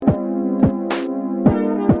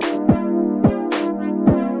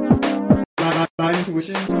My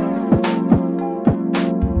intuition.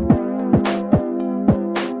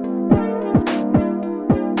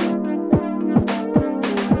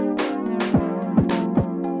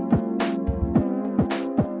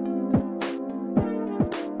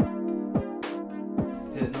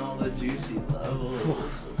 Hitting all the juicy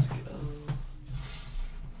levels. Let's go.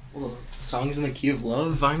 Well, Songs in the Key of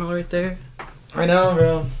Love vinyl right there. I know,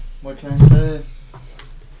 bro. What can I say?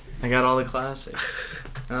 I got all the classics.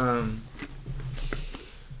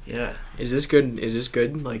 Yeah. Is this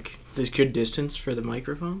good? Like, this good distance for the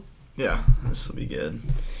microphone? Yeah, this will be good.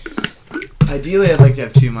 Ideally, I'd like to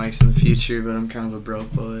have two mics in the future, but I'm kind of a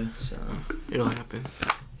broke boy, so... It'll happen.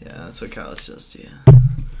 Yeah, that's what college does to you.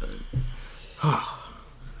 Oh,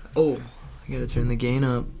 I gotta turn the gain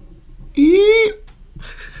up. I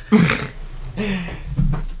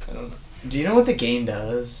don't know. Do you know what the gain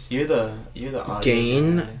does? You're the audio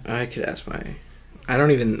gain? guy. I could ask I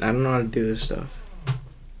don't know how to do this stuff.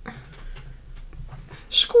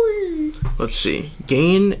 Squeeze. Let's see.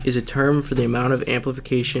 Gain is a term for the amount of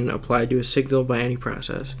amplification applied to a signal by any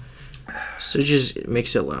process. So it just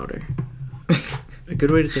makes it louder. A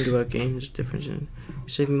good way to think about gain is the difference in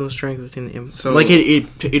signal strength between the input. So, like,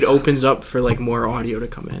 it opens up for, like, more audio to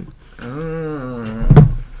come in.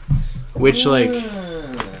 Which, like,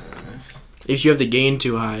 if you have the gain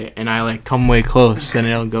too high and I, like, come way close, then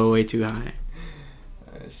it'll go way too high.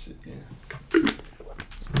 I see.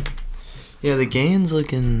 Yeah, the gain's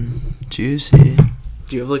looking juicy.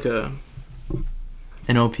 Do you have, like,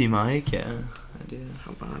 an OP mic? Yeah, I do.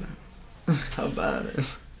 How about it? How about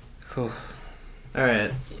it? Cool. Alright,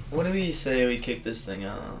 what do we say we kick this thing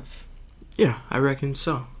off? Yeah, I reckon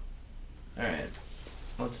so. Alright,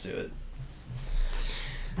 let's do it.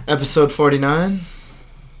 Episode 49.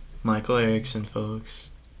 Michael Erickson, folks.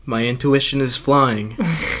 My intuition is flying.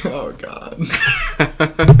 Oh, God.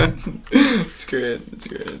 It's great.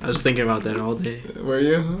 I was thinking about that all day. Were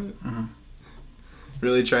you? Uh-huh.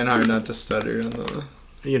 Really trying hard not to stutter on the...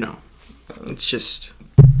 You know, it's just...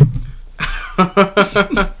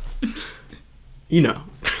 You know.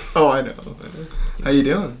 Oh, I know. How you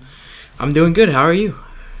doing? I'm doing good. How are you?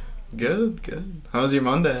 Good. How was your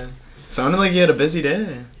Monday? Sounded like you had a busy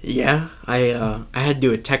day. Yeah, I had to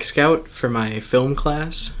do a tech scout for my film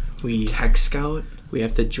class. Tech scout? We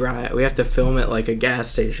have to film at, like, a gas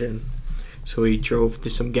station. So we drove to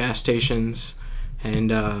some gas stations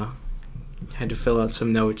and had to fill out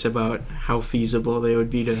some notes about how feasible they would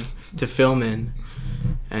be to film in.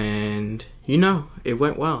 And, you know, it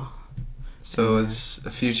went well. So is a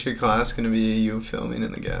future class going to be you filming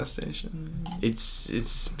in the gas station?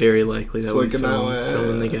 It's very likely that we film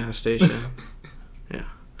in the gas station. Yeah.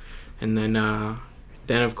 And then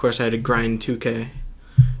of course I had to grind 2K.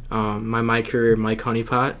 My career, Mike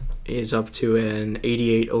Honeypot, is up to an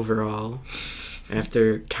 88 overall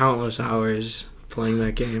after countless hours playing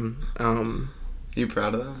that game. You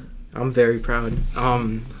proud of that? I'm very proud.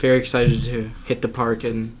 Very excited to hit the park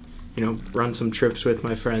and, you know, run some trips with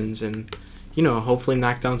my friends and, you know, hopefully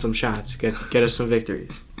knock down some shots, get us some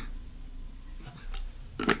victories.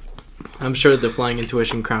 I'm sure the Flying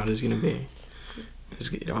Intuition crowd is going to be,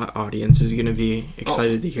 audience is going to be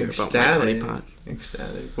excited to hear about my honeypot.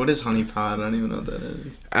 Ecstatic. What is honeypot? I don't even know what that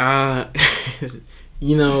is.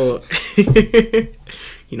 You know,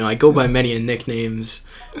 I go by many nicknames,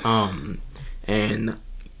 and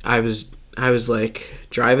I was like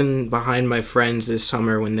driving behind my friends this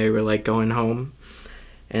summer when they were like going home.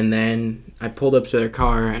 And then I pulled up to their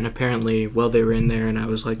car, and apparently, while they were in there, and I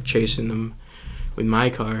was like chasing them with my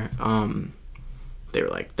car, they were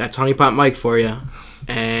like, "That's Honeypot Mike for you,"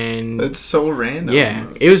 and that's so random. Yeah,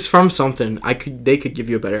 it was from something. They could give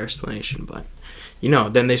you a better explanation, but you know,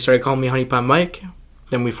 then they started calling me Honeypot Mike.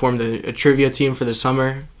 Then we formed a trivia team for the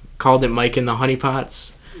summer, called it Mike and the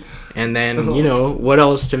Honeypots, and then you know what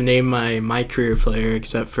else to name my career player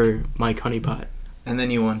except for Mike Honeypot. And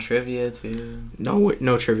then you won trivia, too?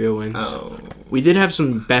 No trivia wins. Oh. We did have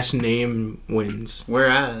some best name wins. Where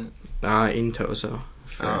at? In Tosa.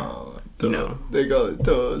 You know. They call it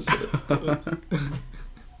Tosa.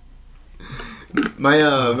 My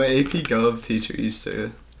AP Gov teacher used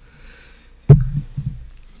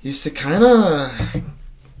to kind of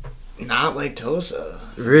not like Tosa.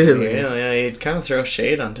 Really? Yeah, he'd kind of throw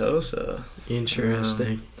shade on Tosa.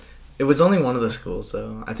 Interesting. It was only one of the schools,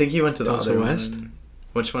 though. I think he went to the Tosa other West? one.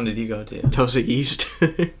 Which one did he go to? Tosa East.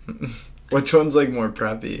 Which one's, like, more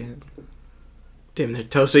preppy? Damn, they're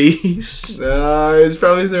Tosa East. He's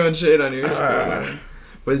probably throwing shade on your school.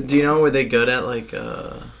 Do you know, were they good at, like,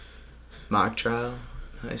 mock trial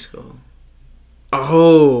in high school?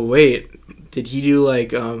 Oh, wait. Did he do,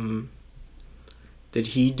 like, Did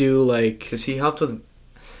he do like? Because he helped with,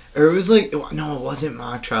 or it was like no, it wasn't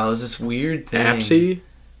mock trial. It was this weird thing. APSI?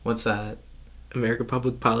 What's that? American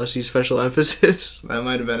Public Policy Special Emphasis. That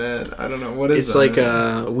might have been it. I don't know. What is it's that? It's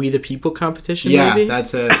like a We the People competition. Yeah, maybe?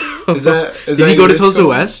 that's it. Is that? Did you go to Tulsa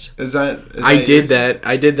West? Is that I did that.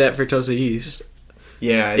 I did that for Tulsa East.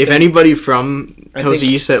 Yeah. If anybody from Tulsa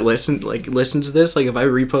East that listens to this, like if I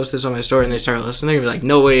repost this on my story and they start listening, they're like,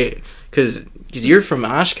 no way, because you're from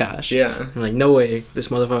Oshkosh. Yeah. I'm like, no way, this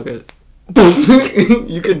motherfucker.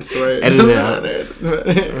 You can swear. Edit it out.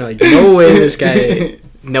 I'm like, no way, this guy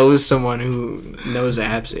knows someone who knows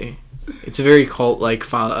APSI. It's a very cult-like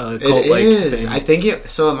it is. Thing. I think it.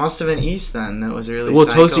 So it must have been East then. That was really. Well,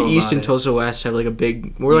 Tulsa East and Tulsa West have like a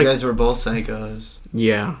big. You guys were both psychos.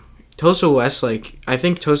 Yeah, Tulsa West, like I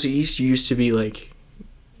think Tulsa East used to be like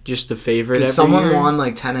just the favorite. Because someone won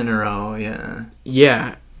like 10 in a row. Yeah.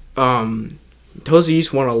 Yeah, Tulsa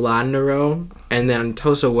East won a lot in a row, and then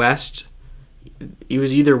Tulsa West, it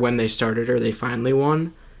was either when they started or they finally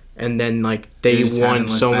won. And then, like, they won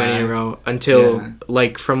so many in a row until,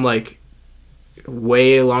 like, from, like,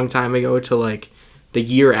 way a long time ago to, like, the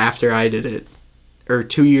year after I did it, or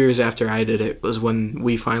 2 years after I did it, was when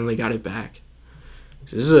we finally got it back.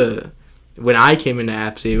 When I came into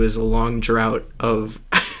APSI, it was a long drought of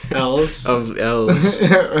L's. of L's.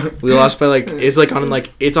 We lost by, like, it's on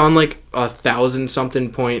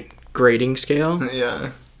 1,000-something point grading scale.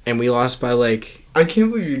 Yeah. And we lost by, like... I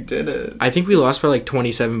can't believe you did it. I think we lost by like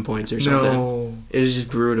 27 points or something. No. It was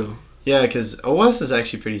just brutal. Yeah, because OS is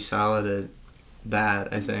actually pretty solid at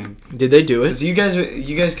that, I think. Did they do it? Because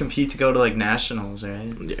you guys compete to go to like nationals,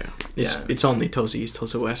 right? Yeah. It's only Tulsa East,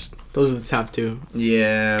 Tulsa West. Those are the top two.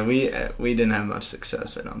 Yeah, we didn't have much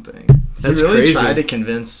success, I don't think. That's really crazy. Tried to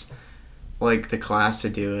convince like the class to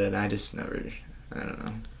do it. I just never. I don't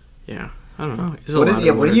know. Yeah, I don't know.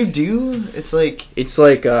 What do you do? It's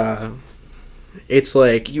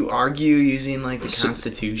like you argue using like the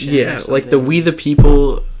Constitution. Yeah, like the We the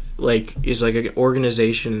People like is like an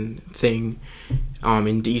organization thing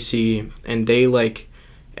in DC, and they like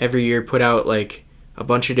every year put out like a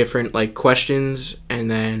bunch of different like questions, and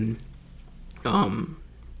then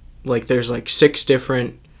like there's like 6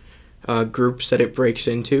 different groups that it breaks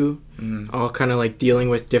into, all kind of like dealing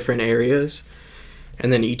with different areas,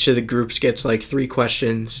 and then each of the groups gets like 3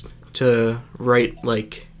 questions to write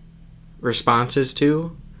like responses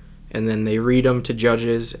to, and then they read them to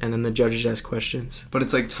judges, and then the judges ask questions. But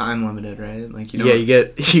it's like time limited, right? Like you don't... Yeah,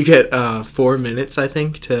 you get 4 minutes, I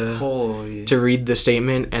think, to read the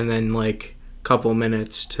statement, and then like a couple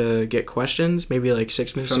minutes to get questions. Maybe like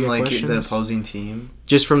 6 minutes from to get like questions. The opposing team.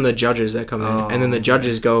 Just from the judges that come in, and then the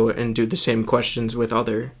judges go and do the same questions with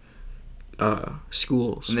other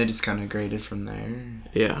schools. And they just kind of grade it from there.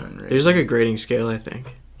 Yeah, there's like a grading scale, I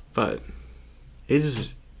think, but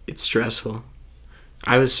it's stressful.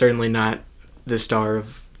 I was certainly not the star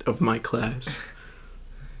of my class.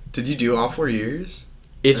 Did you do all 4 years?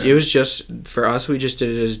 It was just, for us, we just did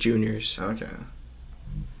it as juniors. Okay.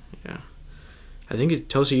 Yeah. I think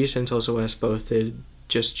Tulsa East and Tulsa West both did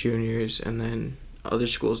just juniors, and then other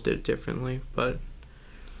schools did it differently, but...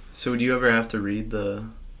 So would you ever have to read the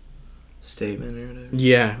statement or whatever?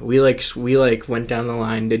 Yeah, we went down the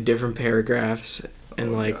line, did different paragraphs,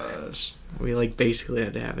 and gosh. We basically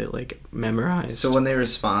had to have it memorized. So when they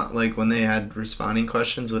when they had responding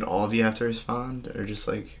questions, would all of you have to respond, or just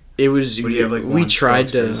it was? Would you have we tried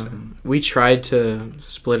to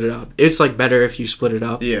split it up. It's better if you split it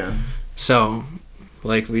up. Yeah. So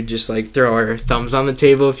we just throw our thumbs on the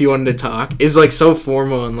table if you wanted to talk. It's so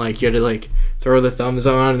formal, and you had to throw the thumbs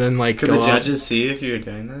on and then Could go the judges see if you were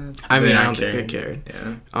doing that? I mean, I don't think they cared.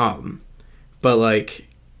 Yeah. But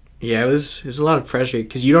yeah, it was a lot of pressure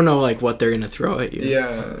because you don't know what they're gonna throw at you.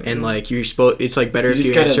 Yeah. And you're supposed. It's better if you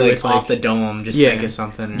just answer gotta with off the dome. Just think of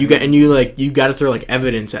something. You gotta throw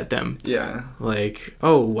evidence at them. Yeah.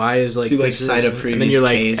 Why is so you cite a previous and then you're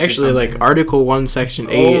case actually Article 1,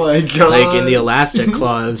 Section 8. Oh my god. In the Elastic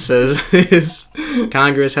Clause says this: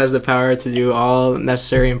 Congress has the power to do all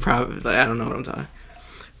necessary and proper. I don't know what I'm talking.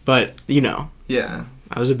 But Yeah.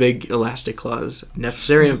 I was a big Elastic Clause.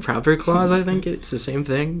 Necessary and proper clause, I think it's the same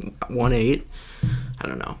thing. 1-8. I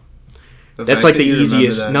don't know. That's the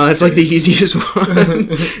easiest. No, that's the easiest one.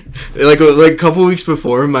 A couple weeks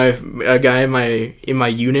before, a guy in my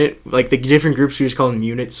unit, the different groups, we just call them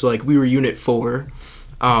units. So we were Unit 4,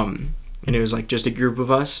 and it was just a group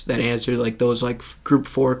of us that answered those Group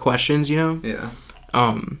 4 questions. Yeah.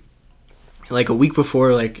 A week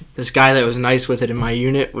before, this guy that was nice with it in my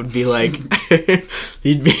unit would be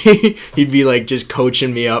he'd be just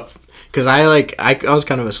coaching me up, because I was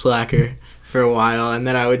kind of a slacker for a while, and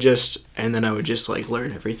then I would just like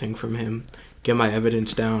learn everything from him, get my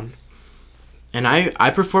evidence down. And I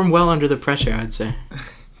perform well under the pressure, I'd say.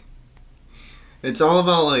 It's all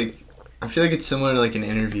about, like, I feel like it's similar to, like, an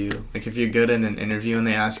interview. Like, if you're good in an interview and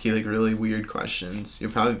they ask you, like, really weird questions,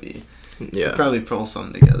 you'll probably pull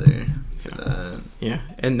something together for that. Yeah.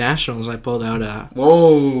 At Nationals, I pulled out a...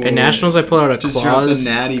 Whoa! At Nationals, I pulled out a just clause. Just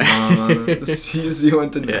dropped the natty bomb on us. You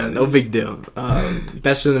went to natty. Yeah, no big deal.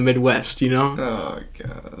 Best in the Midwest, you know? Oh,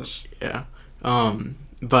 gosh. Yeah.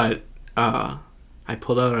 But I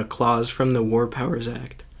pulled out a clause from the War Powers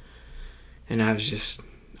Act. And I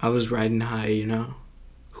was riding high, you know?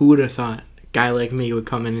 Who would have thought a guy like me would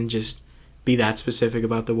come in and just be that specific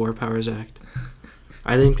about the War Powers Act?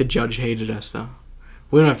 I think the judge hated us, though.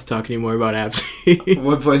 We don't have to talk anymore about APSI.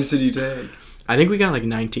 What place did you take? I think we got, like,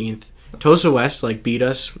 19th. Tosa West, like, beat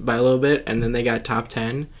us by a little bit, and then they got top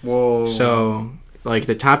 10. Whoa. So, like,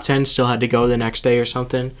 the top 10 still had to go the next day or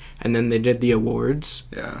something, and then they did the awards.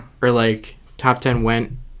 Yeah. Or, like, top 10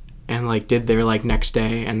 went and, like, did their, like, next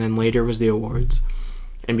day, and then later was the awards.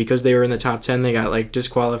 And because they were in the top 10, they got, like,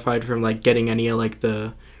 disqualified from, like, getting any of, like,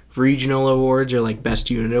 the regional awards or, like, best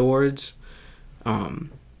unit awards.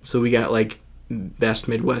 So we got, like, best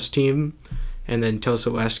Midwest team, and then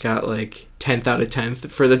Tosa West got, like, 10th out of 10th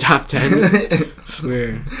for the top 10. So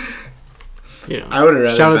we're, you know, I would have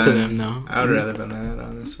rather shout out to them, though. I would have rather been that,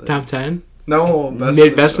 honestly. Top 10? No, best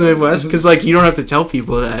in the Midwest? Because, like, you don't have to tell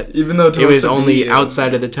people that. Even though Tosa it was only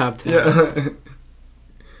outside of the top 10. Yeah.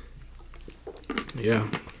 Yeah.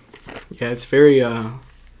 Yeah, it's very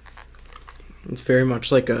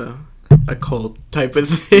much like a cult type of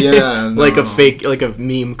thing. Yeah, no. Like a fake, like a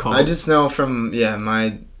meme cult. I just know from,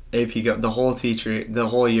 my AP, the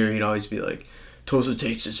whole year he'd always be like, Tosa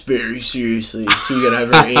takes this very seriously, so we gotta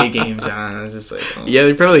have our A games on. I was just like, oh. Yeah,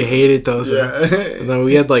 they probably hated Tosa. Yeah. And then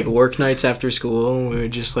we had, like, work nights after school, and we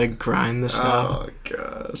would just, like, grind the stuff. Oh,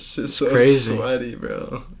 gosh. It's so crazy. Sweaty,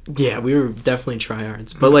 bro. Yeah, we were definitely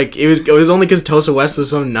tryhards. But, like, it was only because Tosa West was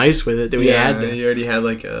so nice with it that we had to. You already had,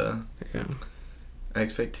 like, a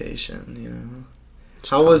expectation, you know?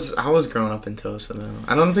 How was growing up in Tosa, though?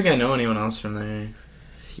 I don't think I know anyone else from there.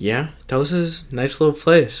 Yeah, Tosa's a nice little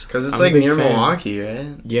place. Because it's, like, near Milwaukee,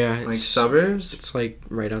 right? Yeah. Like, suburbs? It's, like,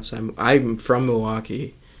 right outside. I'm from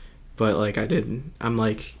Milwaukee, but, like, I'm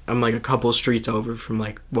a couple streets over from,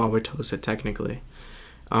 like, Wauwatosa, technically.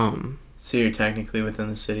 So you're technically within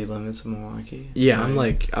the city limits of Milwaukee? Yeah,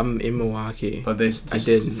 I'm in Milwaukee. But they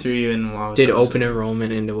just threw you in Wauwatosa. Did open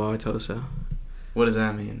enrollment into Wauwatosa. What does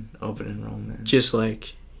that mean, open enrollment? Just,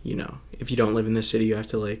 like, you know, if you don't live in the city, you have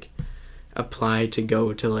to, like, apply to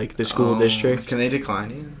go to, like, the school district. Can they decline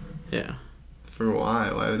you? Yeah. For why?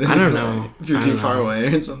 Why would they? I don't know. If you're too far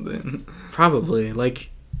away or something. Probably. Like,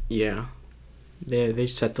 yeah. They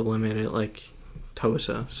set the limit at, like,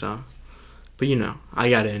 Tosa, so. But, you know, I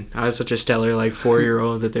got in. I was such a stellar, like,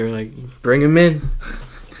 4-year-old that they were like, bring him in.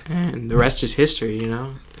 And the rest is history, you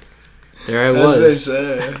know? There I was.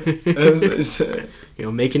 As they say. You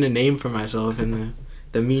know, making a name for myself in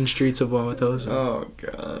the mean streets of Wauwatosa. Oh,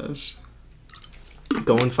 gosh.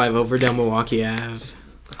 Going 5-over down Milwaukee Ave.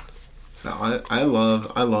 No, I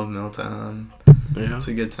love Milltown. Yeah. It's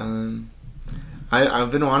a good time.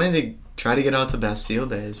 I've been wanting to try to get out to Bastille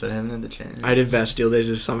Days, but I haven't had the chance. I did Bastille Days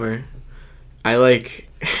this summer. Well,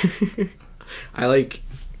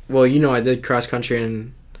 you know, I did cross country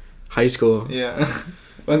in high school. Yeah.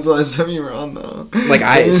 When's the last time you were on, though? Like,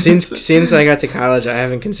 since I got to college, I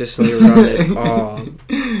haven't consistently run it all.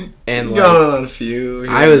 And, you got on a few.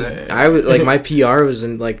 I was like, my PR was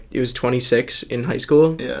in, like, it was 26 in high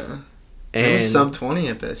school. Yeah. And it was sub 20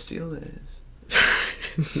 at Bastille Days.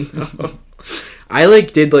 No. I,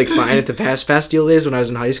 like, did, like, fine at the past Bastille Days when I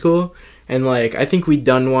was in high school. And, like, I think we'd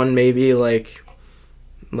done one maybe, like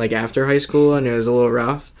after high school, and it was a little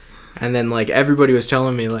rough. And then, like, everybody was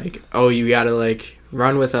telling me, like, oh, you gotta, like,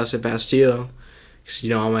 run with us at Bastille. Because, you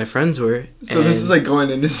know, all my friends were. So this is, like, going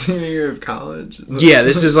into senior year of college? Yeah,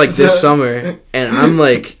 this is, like, this summer. And I'm,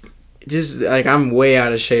 like, I'm way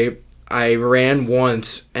out of shape. I ran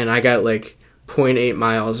once, and I got, like, 0.8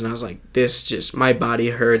 miles, and I was like, my body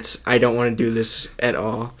hurts. I don't want to do this at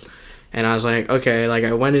all. And I was like, okay, like,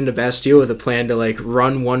 I went into Bastille with a plan to, like,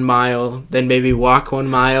 run 1 mile, then maybe walk 1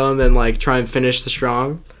 mile, and then, like, try and finish the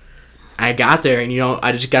strong. I got there, and, you know,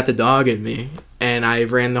 I just got the dog in me, and I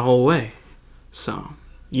ran the whole way. So,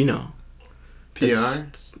 you know. PR?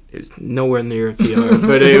 It was nowhere near a PR,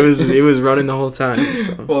 but it was running the whole time.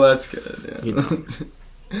 So. Well, that's good, yeah. You know.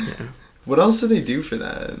 Yeah. What else do they do for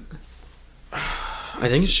that? I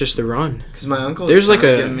think it's just the run. Because my uncle was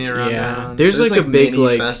giving me a rundown. There's like a big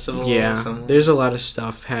mini festival. Yeah, somewhere. There's a lot of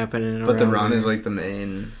stuff happening. But the run there. is like the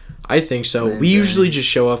main. I think so. We usually just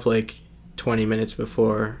show up like 20 minutes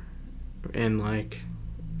before, and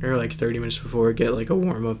or 30 minutes before, get like a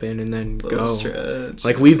warm up in, and then go. Stretch.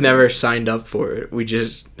 Like we've never signed up for it. We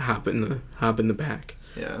just hop in the back.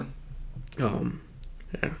 Yeah.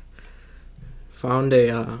 Yeah. Found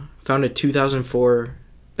a 2004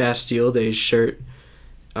 Bastille Days shirt.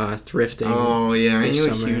 Thrifting. Oh yeah, are you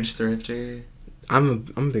a huge thrifter? I'm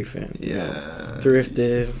a big fan. Yeah.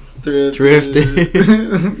 Thrifted.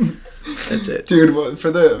 That's it, dude. For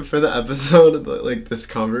the episode of like this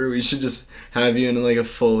cover, we should just have you in like a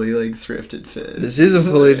fully like thrifted fit. This is a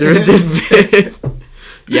fully thrifted fit.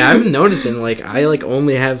 Yeah, I'm noticing like I like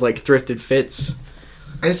only have like thrifted fits.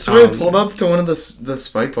 I swear, I pulled up to one of the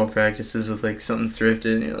spikeball practices with like something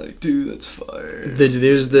thrifted, and you're like, dude, that's fire.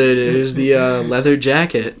 There's the leather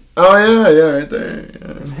jacket. Oh yeah, right there.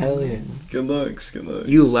 Yeah. Hell yeah. Good looks.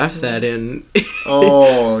 You left that in.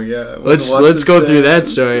 Oh yeah. Let's go through that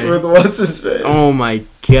story. With what's his face? Oh my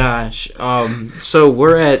gosh. So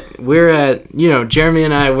we're at Jeremy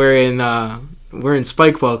and I we're in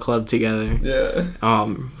Spikeball Club together. Yeah.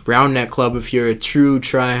 Roundnet Club if you're a true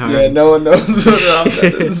tryhard. Yeah, no one knows what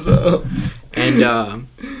roundnet is though. And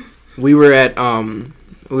we were at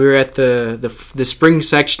the spring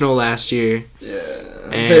sectional last year. Yeah.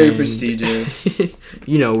 Very prestigious.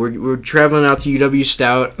 We're traveling out to UW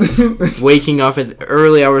Stout, waking up at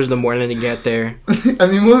early hours in the morning to get there. I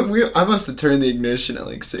mean, I must have turned the ignition at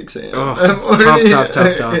like 6 a.m. Oh,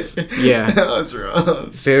 tough. Yeah. That was rough.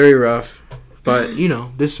 Very rough. But,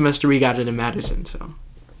 this semester we got it in Madison, so.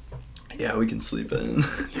 Yeah, we can sleep in.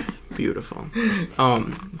 Beautiful.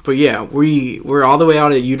 But yeah, we're all the way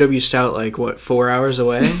out at UW Stout, like, what, 4 hours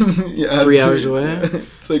away? Yeah. 3 hours away? Yeah.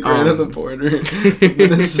 It's like right on the border.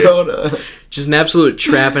 Minnesota. Just an absolute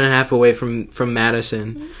trap and a half away from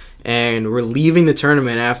Madison. And we're leaving the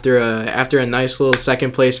tournament after a nice little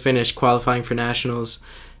second place finish qualifying for nationals.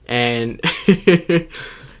 And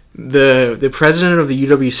the president of the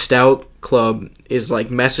UW Stout Club is like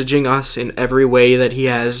messaging us in every way that he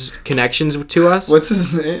has connections to us. What's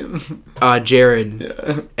his name? Jared.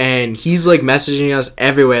 Yeah. And he's like messaging us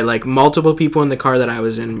every way. Like multiple people in the car that I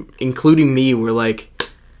was in, including me, were like,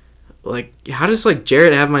 how does like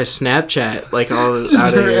Jared have my Snapchat like all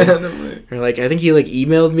just out of randomly. Here? Or like I think he like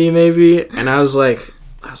emailed me maybe, and I was like,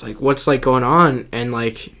 what's like going on? And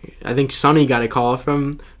like I think Sonny got a call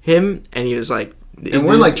from him, and he was like. And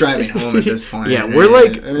we're like driving home at this point. Yeah, we're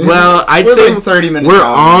like, I'd say like 30 minutes.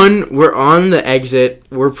 We're on the exit.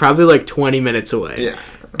 We're probably like 20 minutes away. Yeah.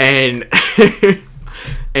 And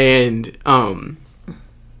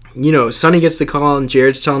Sonny gets the call, and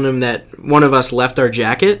Jared's telling him that one of us left our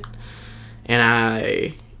jacket, and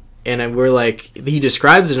we're like, he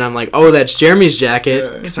describes it, and I'm like, oh, that's Jeremy's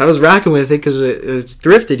jacket, because I was rocking with it because it's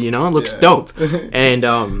thrifted, it looks dope, and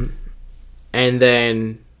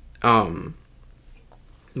then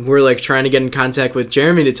we're like trying to get in contact with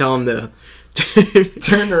Jeremy to tell him to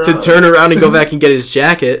turn around and go back and get his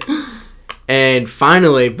jacket. And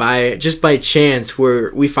finally, by chance,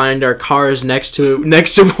 we find our cars next to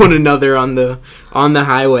one another on the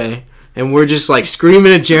highway, and we're just like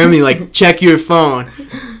screaming at Jeremy like, check your phone.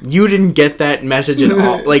 You didn't get that message at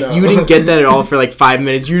all. Like no. You didn't get that at all for like 5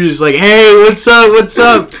 minutes. You were just like, hey, what's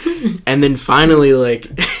up? And then finally, like,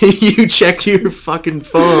 you checked your fucking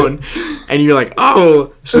phone, and you're like,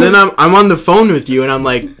 oh. So then I'm on the phone with you, and I'm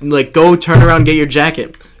like, go turn around and get your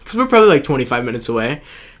jacket, because we're probably like 25 minutes away,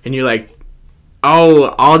 and you're like,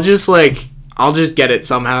 oh, I'll just get it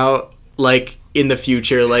somehow, like in the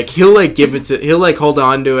future, like he'll like hold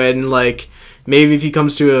on to it, and like maybe if he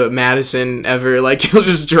comes to a Madison ever, like he'll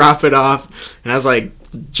just drop it off. And I was like,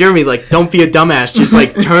 Jeremy, like don't be a dumbass, just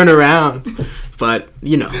like turn around. But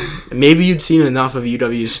maybe you'd seen enough of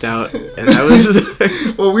UW Stout, and that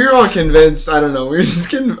was well, we were all convinced. I don't know, we were just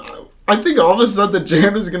getting. I think all of a sudden that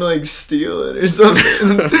Jeremy was gonna like steal it or something.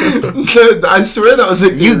 I swear that was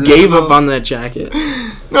like you gave up on that jacket.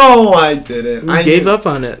 No, I didn't. I gave up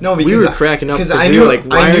on it. No, because we were cracking up because I knew like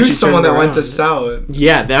I knew someone that went to Stout.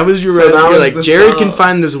 Yeah, that was your. So you're like Jared can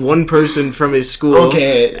find this one person from his school.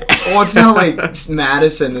 Okay, well it's not like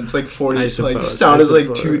Madison. It's like 40. Like Stout is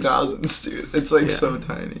like 2,000 students. It's like so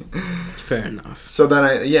tiny. Fair enough. So then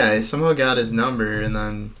I somehow got his number, and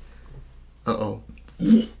then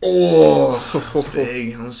Oh, it's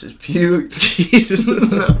big. I almost just puked. Jesus.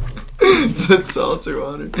 No. It's seltzer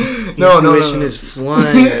water. No. Intuition is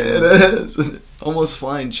flying. It is. Almost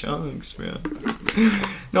flying chunks, bro.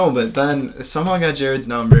 No, but then somehow I got Jared's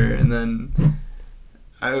number, and then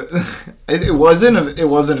It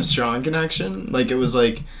wasn't a strong connection. Like, it was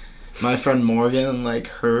like my friend Morgan and like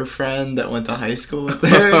her friend that went to high school with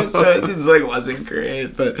her. So it just like wasn't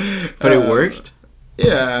great, but it worked.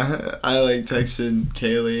 Yeah, I like texted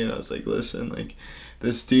Kaylee and I was like, listen, like,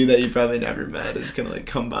 this dude that you probably never met is gonna like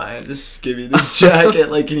come by and just give you this jacket.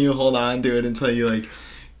 Like, can you hold on to it until you like?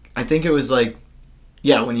 I think it was like,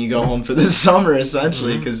 yeah, when you go home for the summer,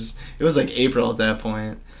 essentially, because it was like April at that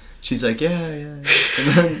point. She's like, yeah. And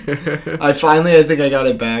then I think I got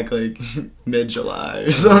it back like mid-July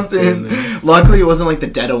or something. Luckily, it wasn't like the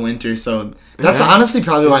dead of winter, so that's honestly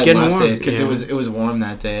probably why I left it, because it was warm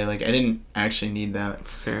that day. Like, I didn't actually need that.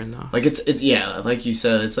 Fair enough. Like, it's yeah, like you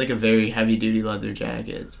said, it's like a very heavy-duty leather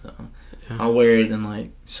jacket, so I'll wear it in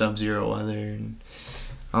like sub-zero weather, and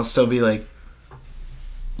I'll still be like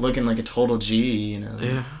looking like a total G, you know?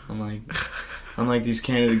 Yeah. I'm like... Unlike these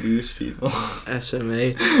Canada Goose people.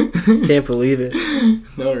 SMA. Can't believe it.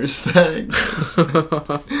 No respect.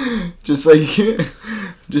 Just like,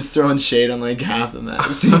 just throwing shade on like half the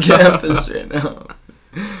Madison campus right now.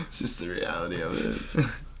 It's just the reality of it.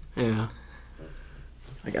 Yeah.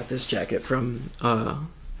 I got this jacket from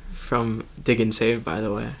Dig and Save, by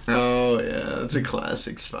the way. Oh, yeah. That's a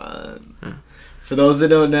classic spot. Yeah. For those that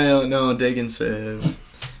don't know, Dig and Save.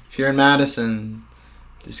 If you're in Madison...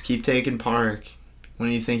 Just keep taking Park.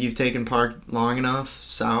 When you think you've taken Park long enough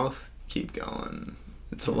south, keep going.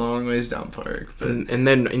 It's a long ways down Park. But and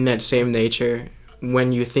then in that same nature,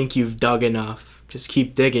 when you think you've dug enough, just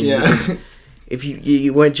keep digging. Yeah. Because if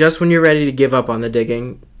you went just when you're ready to give up on the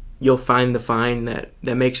digging, you'll find the find that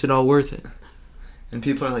makes it all worth it. And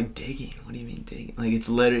people are like, digging? What do you mean digging? Like, it's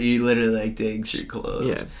you literally like dig through clothes.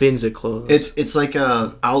 Yeah, bins of clothes. It's like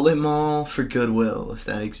a outlet mall for Goodwill, if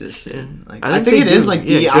that existed. Yeah. Like, I think it is like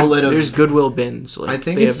the outlet of. There's Goodwill bins. Like, I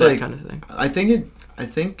think they it's have like that kind of thing. I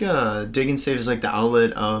think Dig and Save is like the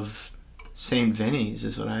outlet of St. Vinny's,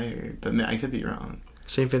 is what I heard, but I could be wrong.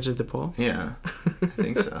 St. Vincent de Paul. Yeah, I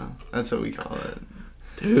think so. That's what we call it.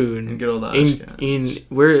 Dude, in good old Oshkosh.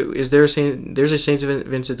 There's a Saint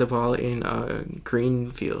Vincent de Paul in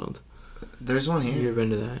Greenfield. There's one here. You ever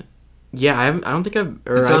been to that? Yeah, I don't think I've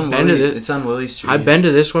been to this. It's on Willie Street. I've been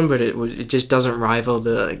to this one, but it just doesn't rival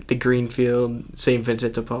the Greenfield Saint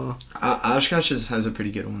Vincent de Paul. Oshkosh has a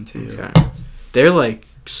pretty good one too. Okay. They're like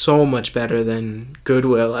so much better than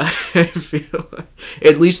Goodwill. I feel like.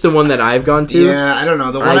 At least the one that I've gone to. Yeah, I don't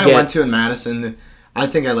know. The one I went to in Madison. I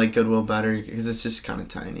think I like Goodwill better because it's just kind of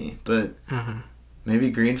tiny, but maybe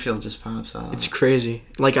Greenfield just pops off. It's crazy.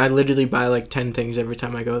 Like, I literally buy like 10 things every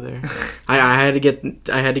time I go there. I had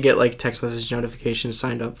to get like text message notifications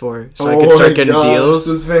signed up for so I could start getting deals.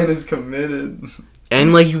 This man is committed.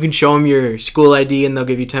 And like, you can show them your school ID and they'll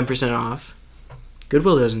give you 10% off.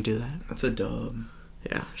 Goodwill doesn't do that. That's a dub.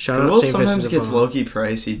 Yeah, Goodwill sometimes gets low-key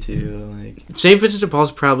pricey too. Like, St. Vincent de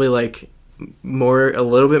Paul's probably like a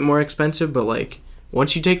little bit more expensive, but like.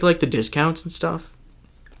 Once you take, like, the discounts and stuff,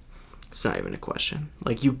 it's not even a question.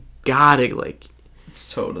 Like, you gotta, like...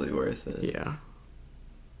 It's totally worth it. Yeah.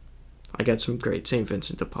 I got some great St.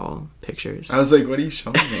 Vincent de Paul pictures. I was like, what are you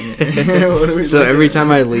showing me? What are we So every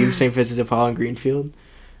time I leave St. Vincent de Paul in Greenfield,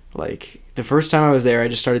 like, the first time I was there, I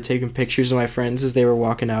just started taking pictures of my friends as they were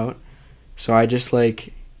walking out. So I just,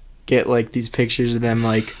 like... get like these pictures of them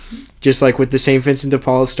like just like with the St. Vincent de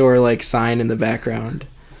Paul store like sign in the background.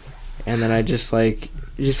 And then I just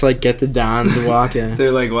get the Dons to walk in.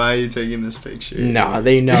 They're like, why are you taking this picture? No,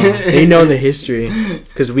 they know the history,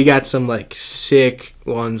 because we got some like sick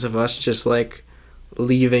ones of us just like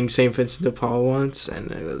leaving St. Vincent de Paul once,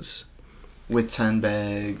 and it was with 10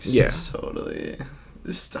 bags. Yeah, totally.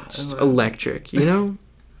 Just electric, you know.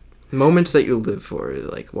 Moments that you live for,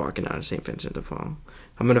 like walking out of St. Vincent de Paul.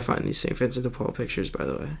 I'm gonna find these St. Vincent de Paul pictures, by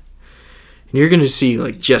the way. And you're gonna see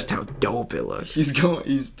like just how dope it looks. He's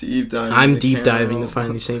deep diving. I'm deep diving to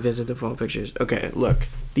find these St. Vincent de Paul pictures. Okay, look,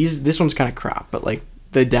 this one's kind of cropped, but like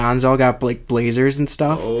the Dons all got like blazers and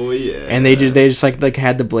stuff. Oh yeah. And they just like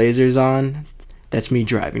had the blazers on. That's me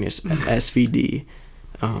driving this SVD.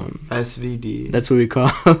 SVD. That's what we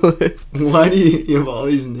call it. Why do you have all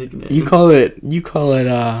these nicknames? You call it.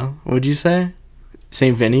 What'd you say?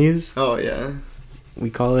 St. Vinny's. Oh yeah. We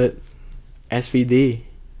call it SVD.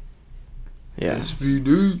 Yeah.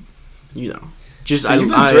 SVD. You know. Just so you've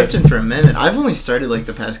been thrifting for a minute. I've only started like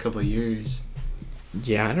the past couple of years.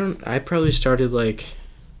 Yeah, I probably started like,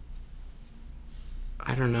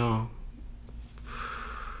 I don't know,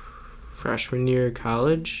 freshman year of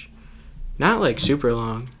college. Not like super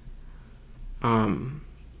long. Who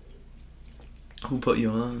put you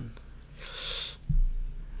on?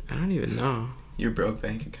 I don't even know. Your broke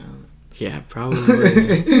bank account. Yeah,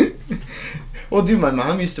 probably. Well, dude, my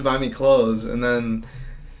mom used to buy me clothes, and then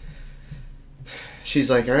she's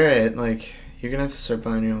like, all right, like, you're gonna have to start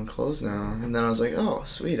buying your own clothes now. And then I was like, oh,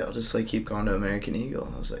 sweet, I'll just, like, keep going to American Eagle.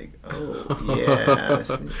 I was like, oh,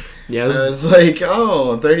 yeah. Yeah, I was like,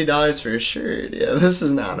 oh, $30 for a shirt. Yeah, this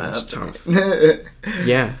is not happening.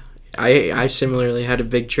 Yeah. I similarly had a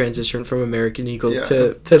big transition from American Eagle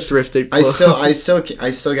to thrifted clothes.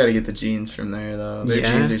 I still got to get the jeans from there though. Their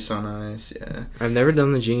jeans are so nice. Yeah. I've never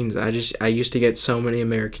done the jeans. I used to get so many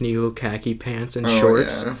American Eagle khaki pants and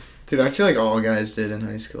shorts. Yeah. Dude, I feel like all guys did in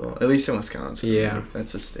high school, at least in Wisconsin. Yeah, like,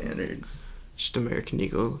 that's a standard. Just American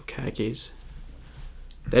Eagle khakis.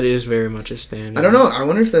 That is very much a standard. I don't know. I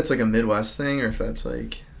wonder if that's like a Midwest thing or if that's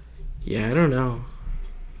like. Yeah, I don't know.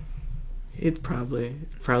 It's probably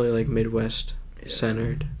like Midwest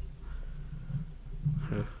centered.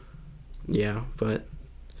 Yeah, but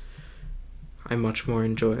I much more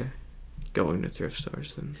enjoy going to thrift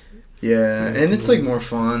stores than. Yeah, and it's like more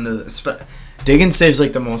fun. Dig and Save's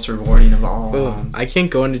like the most rewarding of all. Well, I can't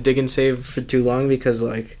go into Dig and Save for too long because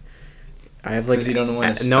like I have like. Because you don't know when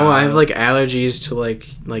to stop. No, I have like allergies to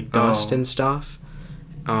like dust and stuff.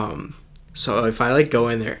 So if I like go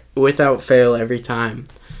in there without fail every time.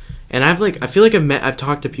 And I feel like I've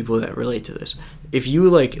talked to people that relate to this. If you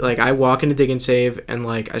like I walk into Dig and Save and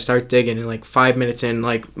like I start digging and like 5 minutes in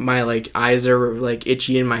like my like eyes are like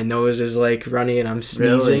itchy and my nose is like runny and I'm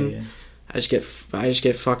sneezing. Really? I just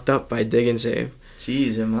get fucked up by Dig and Save.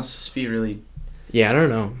 Jeez, it must just be really. Yeah, I don't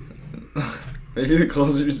know. Maybe the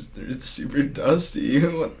clothes are just super dusty.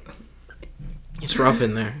 It's rough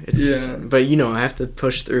in there. But I have to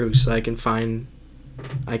push through so I can find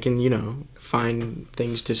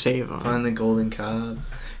things to save on. Find the golden cob.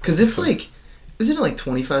 Because it's like, isn't it like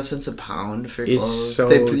 25 cents a pound for clothes? It's so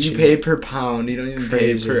you pay per pound. You don't even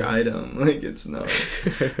pay per item. Like, it's nuts.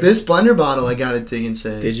 This blender bottle I got at Dig and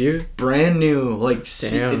Save. Did you? Brand new. Like,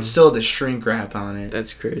 it's still the shrink wrap on it.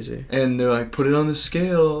 That's crazy. And they're like, put it on the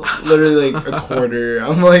scale. Literally like a quarter.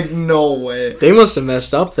 I'm like, no way. They must have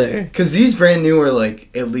messed up there. Because these brand new are like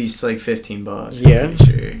at least like $15. Yeah. I'm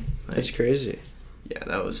pretty sure. Like, that's crazy. Yeah,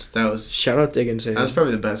 that was. Shout out Dig and Save. That was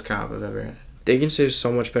probably the best cob I've ever had. Dig and Save is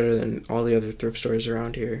so much better than all the other thrift stores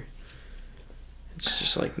around here. It's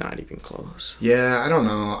just like not even close. Yeah, I don't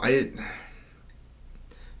know.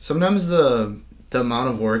 Sometimes the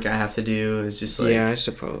amount of work I have to do is just like. Yeah, I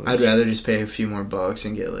suppose. I'd rather just pay a few more bucks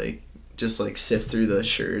and get like just like sift through the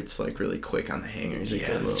shirts like really quick on the hangers.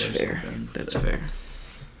 Yeah, that's fair. That's fair.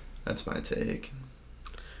 That's my take.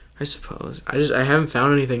 I suppose. I haven't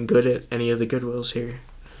found anything good at any of the Goodwills here.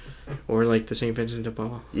 Or like the St. Vincent de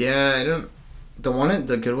Paul. Yeah, I don't. The one at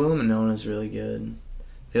the Goodwill in Monona is really good.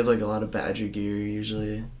 They have like a lot of Badger gear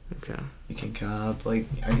usually. Okay. You can cop. Like,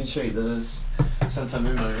 I can show you this since I'm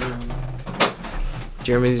in my room.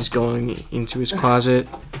 Jeremy's going into his closet.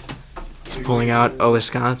 He's pulling out a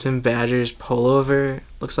Wisconsin Badgers pullover.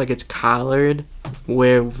 Looks like it's collared.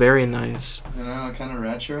 Very nice. You know, kind of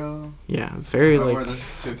retro. Yeah, very I like. wore this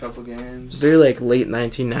to a couple games. Very like late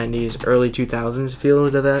 1990s, early 2000s feel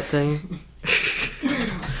to that thing.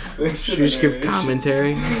 Should you just give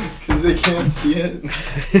commentary? Because they can't see it.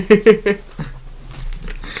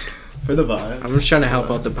 For the vibe. I'm just trying to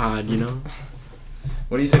help out the pod, you know?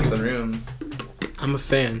 What do you think of the room? I'm a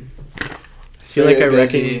fan. I feel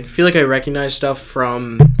like I recognize stuff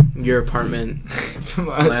from your apartment from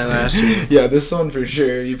last year. Yeah, this one for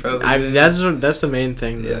sure. You probably. That's the main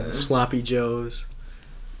thing. Yeah. Sloppy Joes.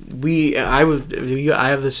 I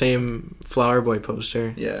have the same Flower Boy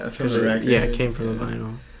poster. Yeah, from the record. Yeah, it came from the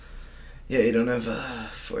vinyl. Yeah, you don't have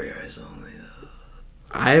For Your Eyes Only though.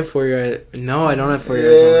 I have For Your Eyes. No, I don't have For Your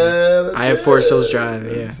Eyes Only. I have Forest Hills Drive.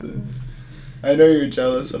 That's it. I know you were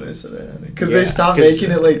jealous when I said I had it. Because they stopped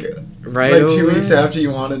making it like 2 weeks after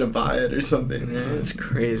you wanted to buy it or something. Right? That's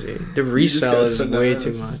crazy. The resale is way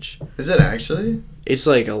too much. Is it actually? It's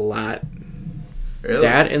like a lot. Really?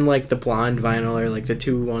 That and like the blonde vinyl are like the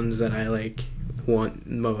two ones that I like want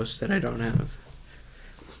most that I don't have.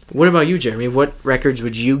 What about you, Jeremy? What records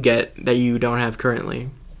would you get that you don't have currently?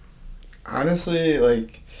 Honestly,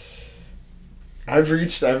 like I've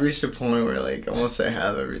reached a point where like almost I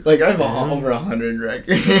have I have over 100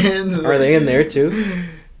 records. Are they in there too?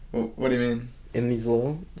 What do you mean? In these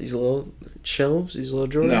little shelves, these little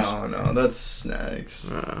drawers? No, that's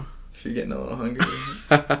snacks. If you're getting a little hungry,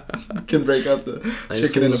 you can break out the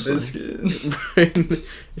chicken and a biscuit.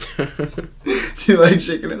 Do you like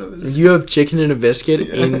chicken and a biscuit? You have chicken and a biscuit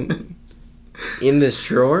in this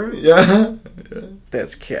drawer? Yeah.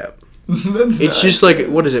 That's cap. It's just like,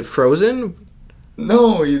 what is it, frozen?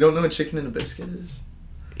 No, you don't know what chicken and a biscuit is?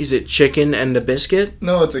 Is it chicken and a biscuit?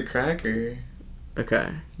 No, it's a cracker. Okay.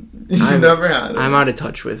 You've never had it. I'm out of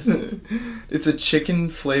touch with. It's a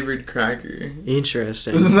chicken-flavored cracker.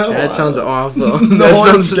 Interesting. Isn't that wild? Sounds awful. No, that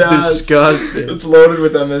sounds gas. disgusting. It's loaded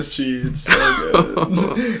with MSG. It's so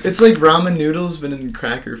good. It's like ramen noodles, but in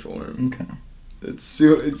cracker form. Okay. It's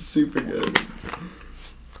super good.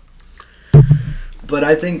 But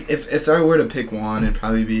I think if I were to pick one, it'd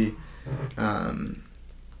probably be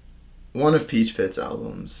one of Peach Pit's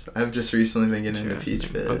albums. I've just recently been getting into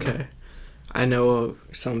Peach Pit. Okay. I know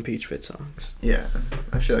some Peach Pit songs. Yeah.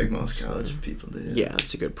 I feel like most college people do. Yeah,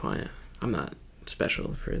 that's a good point. I'm not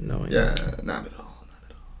special for knowing. Yeah, not at all.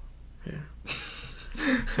 Yeah.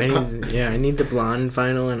 I need the blonde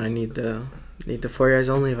vinyl and I need the 4 Years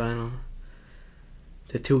Only vinyl.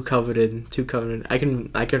 The two coveted. I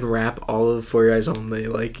can rap all of 4 Years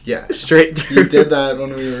Only straight through. You did that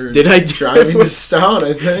when we were driving to Stout,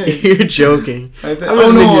 I think. You're joking. I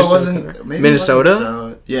wasn't. Maybe Minnesota? It wasn't Stout.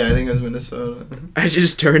 Yeah, I think it was Minnesota. I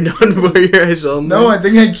just turned on 4 Years Only. No, I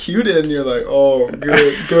think I cued it and you're like, oh,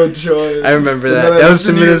 good choice. I remember that. That was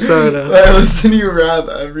in Minnesota. I listen to you rap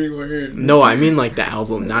every word. No, I mean the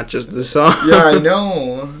album, not just the song. Yeah, I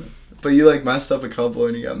know. But you messed up a couple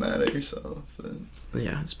and you got mad at yourself.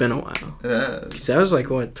 Yeah, it's been a while. It has. Because that was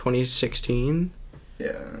 2016?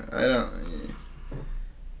 Yeah, I don't.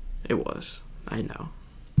 It was. I know.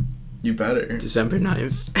 You better. December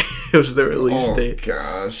 9th. It was the release date. Oh,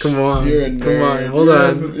 gosh. Come on. You're a nerd. Come on. Hold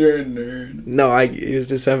on. You're a nerd. No, it was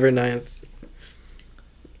December 9th.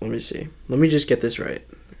 Let me see. Let me just get this right.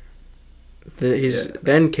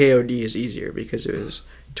 Then KOD is easier because it was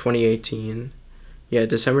 2018. Yeah,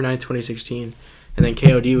 December 9th, 2016. And then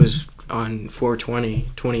KOD was on 4/20,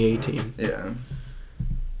 2018. Yeah.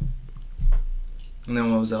 And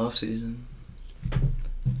then what was the off season?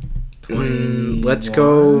 Let's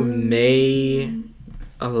go May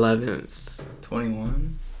 11th.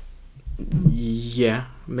 21? Yeah,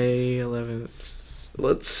 May 11th.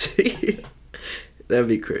 Let's see. That'd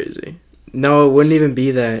be crazy. No, it wouldn't even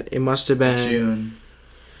be that. It must have been June.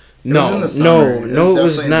 No, it was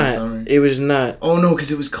not. It was not. Oh no,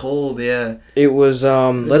 because it was cold. Yeah. It was.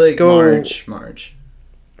 Let's go.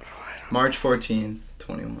 March 14th,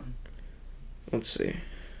 21. Let's see.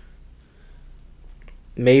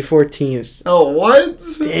 May 14th. Oh, what?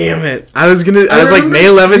 Damn it! I was like May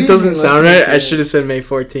 11th doesn't sound right. I should have said May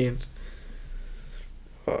 14th.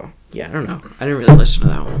 Oh yeah, I don't know. I didn't really listen to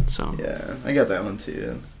that one, so. Yeah, I got that one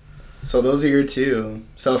too. So those are your two.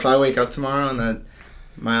 So if I wake up tomorrow and that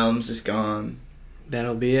my album's just gone,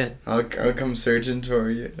 that'll be it. I'll come searching for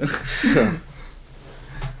you.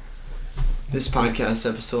 This podcast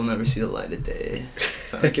episode will never see the light of day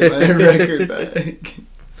if I don't get my record back.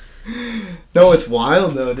 No, it's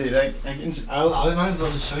wild though, dude. I might as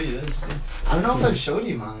well just show you this. Dude. I don't know if I've showed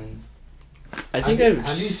you mine. I think I've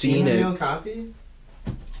seen seen a it. real copy?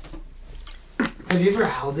 Have you ever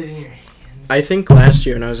held it in your hands? I think last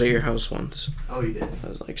year when I was at your house once. Oh, you did. I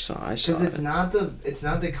was like, I saw Because it's it. not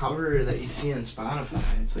the cover that you see on Spotify.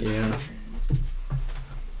 It's like Yeah.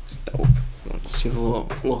 It's dope. See the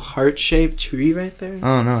little heart-shaped tree right there?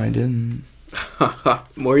 Oh no, I didn't.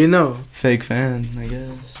 More you know. Fake fan, I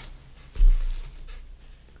guess.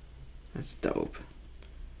 That's dope.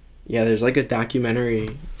 Yeah, there's a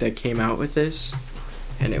documentary that came out with this,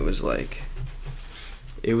 and it was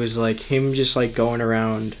him just going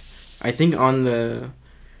around, I think on the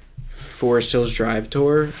Forest Hills Drive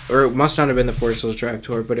tour, or it must not have been the Forest Hills Drive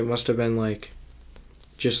tour, but it must have been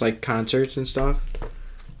just concerts and stuff,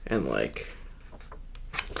 and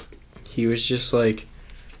he was just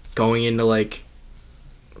going into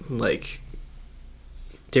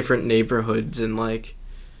different neighborhoods and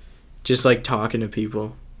just talking to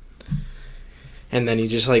people, and then he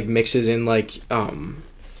just mixes in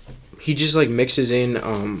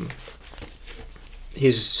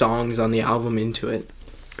his songs on the album into it.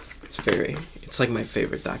 It's my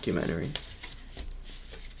favorite documentary.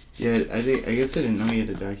 Yeah, I guess I didn't know you had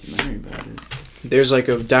a documentary about it. There's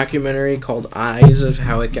a documentary called Eyes of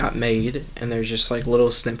how it got made, and there's just little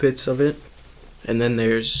snippets of it, and then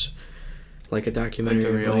there's a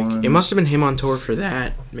documentary one. It must have been him on tour for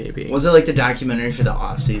that, maybe. Was it the documentary for the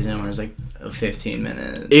off season where it was a 15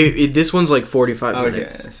 minute? This one's 45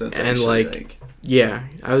 minutes. Okay, so it's and actually yeah,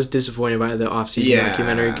 I was disappointed by the off season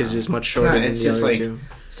documentary because it's much shorter than the other two.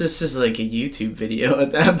 It's just a YouTube video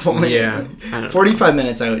at that point. Yeah, 45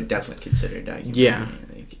 minutes I would definitely consider a documentary. Yeah.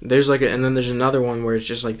 There's and then there's another one where it's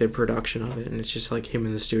just the production of it, and it's just him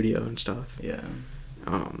in the studio and stuff. Yeah.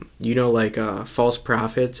 False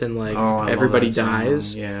Prophets and Everybody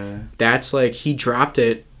Dies. Yeah. That's he dropped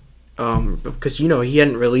it because he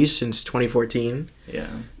hadn't released since 2014. Yeah.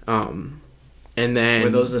 And then were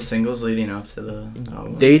those the singles leading up to the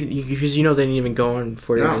album? Because they didn't even go on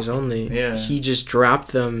 40 No. Days Only. Yeah. He just dropped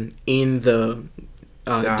them in the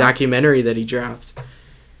documentary that he dropped,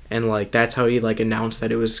 and like that's how he like announced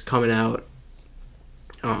that it was coming out.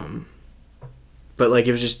 But like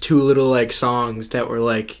it was just two little like songs that were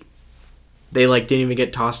like they like didn't even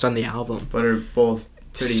get tossed on the album, but are both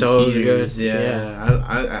pretty so heaters. good. Yeah.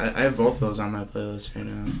 I have both those on my playlist right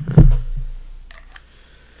now.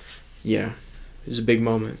 Yeah, it was a big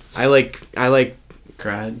moment. I like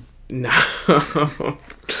Cried. no,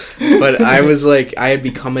 but I was like I had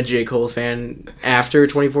become a J. Cole fan after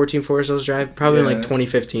 2014 Forest Hills Drive, probably in like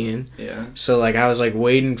 2015. Yeah. So like I was like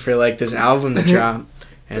waiting for like this album to drop,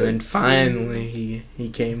 and then finally he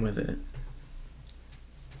came with it.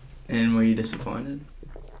 And were you disappointed?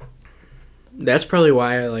 That's probably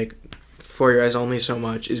why I like For Your Eyes Only so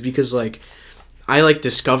much, is because like I like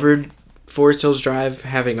discovered Forest Hills Drive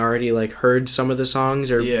having already like heard some of the songs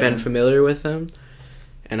or been familiar with them,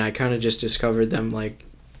 and I kind of just discovered them like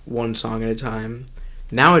one song at a time.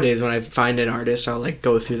 Nowadays when I find an artist, I'll like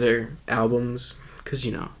go through their albums because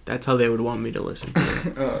that's how they would want me to listen to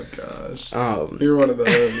it. Oh gosh. You're one of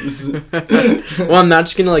those. Well, I'm not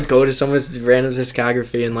just gonna like go to someone's random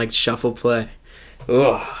discography and like shuffle play.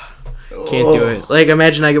 Ugh. Can't do it. Like,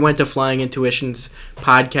 imagine I went to Flying Intuition's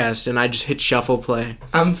podcast and I just hit shuffle play.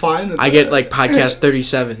 I'm fine with that. I get, like, podcast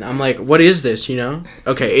 37. I'm like, what is this,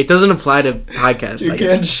 Okay, it doesn't apply to podcasts. You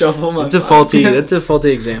can't shuffle my podcast. That's a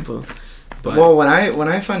faulty example. But, well, when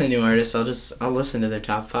I find a new artist, I'll listen to their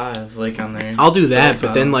top 5, like, on their... I'll do that,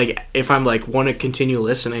 but then, like, if I'm, like, want to continue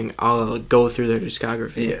listening, I'll go through their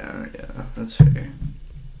discography. Yeah, that's fair.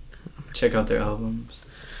 Check out their albums.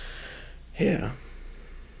 Yeah.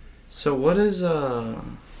 So what is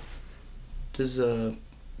does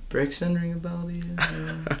Brickson ring a bell to you?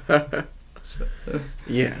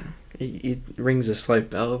 Yeah, it rings a slight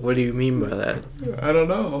bell. What do you mean by that? I don't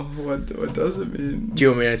know. What does it mean? Do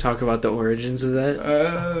you want me to talk about the origins of that?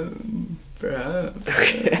 Perhaps.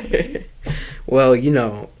 Okay. Well,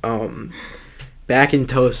 back in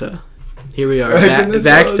Tosa. Here we are.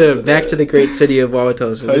 Back to the great city of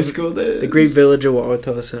Wauwatosa. High school days. The great village of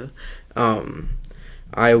Wauwatosa.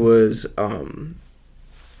 I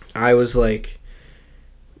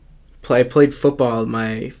played football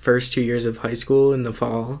my first 2 years of high school in the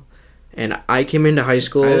fall, and I came into high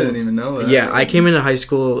school. I didn't even know that. Yeah, I came into high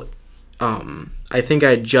school. I think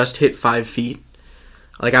I just hit 5 feet.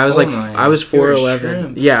 Like I was I was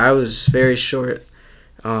 4'11". Yeah, I was very short.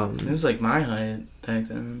 This is like my height back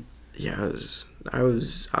then. Yeah, I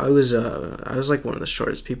was like one of the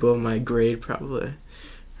shortest people in my grade probably.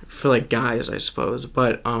 For like guys, I suppose,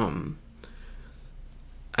 but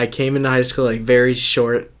I came into high school like very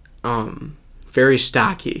short, very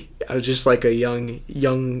stocky. I was just like a young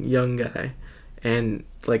guy, and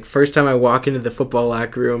like first time I walk into the football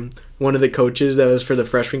locker room, one of the coaches that was for the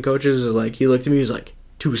freshman coaches was like, he looked at me, he was like,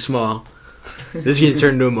 too small. This is gonna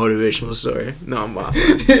turn into a motivational story. No, I'm off.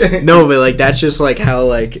 No, but like that's just like how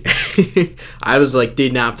like I was like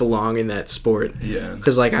did not belong in that sport. Yeah.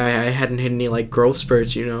 Because like I hadn't hit any like growth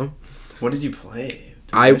spurts, What did you play?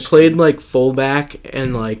 I played like fullback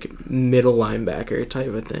and like middle linebacker type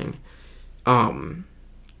of thing.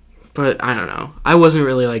 But I don't know. I wasn't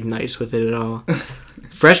really like nice with it at all.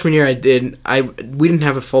 Freshman year we didn't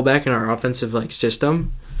have a fullback in our offensive like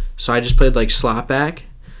system, so I just played like slot back.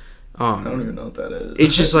 I don't even know what that is.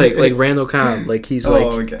 It's just like Randall Cobb. Like he's like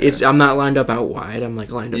okay. I'm not lined up out wide. I'm like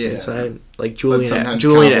lined up inside. Like Julian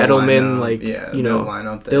Edelman. Like line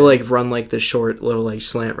up there. they'll like run like the short little like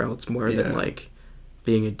slant routes more than like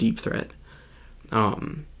being a deep threat.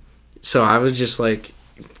 So I was just like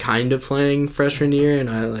kind of playing freshman year, and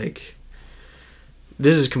I like.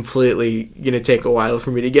 This is completely gonna take a while for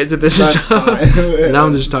me to get to this. That's fine. Now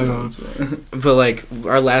I'm just talking about. But like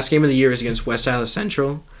our last game of the year was against West Dallas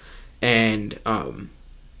Central. And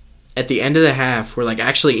at the end of the half, we're like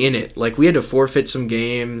actually in it. Like we had to forfeit some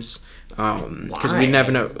games because we didn't have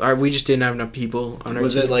enough. We just didn't have enough people on our.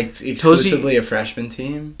 Was team. it like exclusively a freshman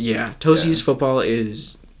team? Yeah, Tosa football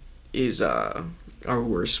is our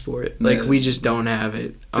worst sport. Like we just don't have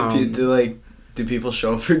it. Do people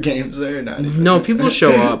show up for games there or not? No, people show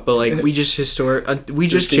up, but like we just just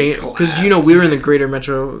changed because we were in the Greater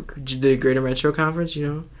Metro Conference.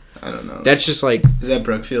 I don't know. That's just like... Is that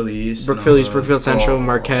Brookfield East? Brookfield Central,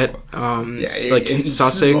 Marquette, like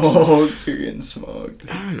Sussex. You're getting smoked.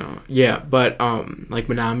 I don't know. Yeah, but like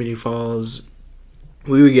Menominee Falls,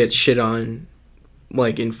 we would get shit on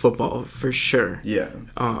like in football for sure. Yeah.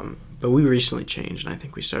 But we recently changed, and I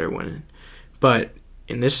think we started winning. But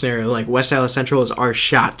in this scenario, like, West Allis Central is our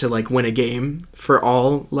shot to, like, win a game for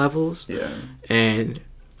all levels. Yeah. And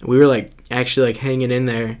we were, like, actually, like, hanging in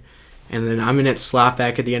there. And then I'm in it slot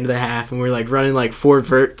back at the end of the half, and we're, like, running, like, 4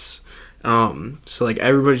 verts. So, like,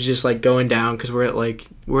 everybody's just, like, going down because we're at, like,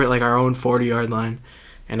 our own 40-yard line.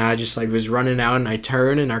 And I just, like, was running out, and I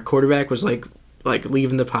turned, and our quarterback was, like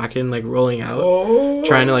leaving the pocket and, like, rolling out,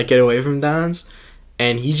 trying to, like, get away from downs.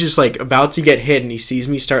 And he's just, like, about to get hit, and he sees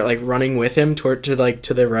me start, like, running with him to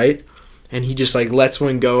the right. And he just, like, lets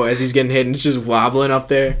one go as he's getting hit, and it's just wobbling up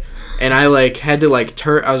there. And I, like, had to, like,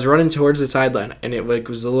 turn. I was running towards the sideline, and it, like,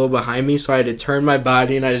 was a little behind me, so I had to turn my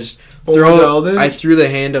body, and I just I threw the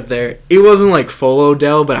hand up there. It wasn't, like, full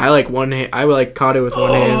Odell, but I, like, caught it with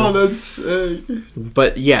one hand. Oh, that's sick.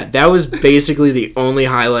 But, yeah, that was basically the only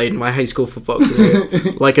highlight in my high school football career.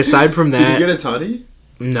 Like, aside from that... Did you get a tutty?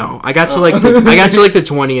 No, I got to the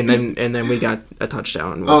 20, and then we got a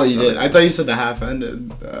touchdown. Oh, you did. I thought you said the half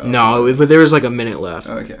ended. No, but there was like a minute left.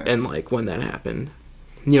 Okay. And like when that happened,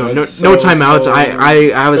 you know, no timeouts. Cold.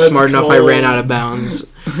 I was smart enough. I ran out of bounds,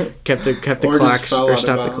 kept the clocks or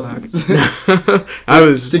stopped the clock. I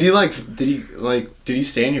was. Did you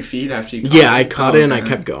stay on your feet after you? I caught it and I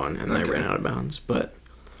kept going, and I ran out of bounds. But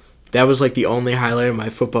that was like the only highlight of my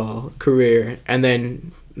football career, and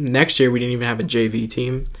then. Next year we didn't even have a JV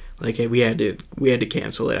team. Like we had to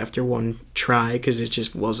cancel it after one try because it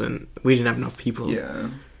just wasn't. We didn't have enough people.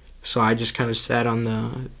 Yeah. So I just kind of sat on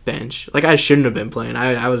the bench. Like I shouldn't have been playing.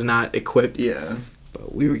 I was not equipped. Yeah.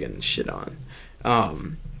 But we were getting shit on.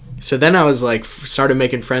 So then I was like started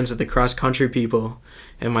making friends with the cross country people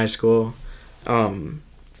in my school, and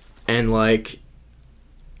like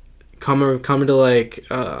coming to like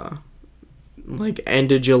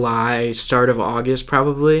end of July, start of August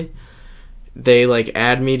probably, they like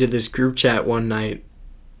add me to this group chat one night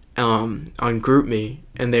on GroupMe,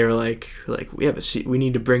 and they were like we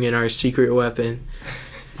need to bring in our secret weapon,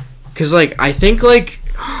 cuz like I think like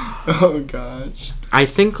oh gosh, I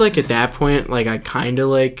think like at that point like I kind of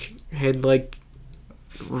like had like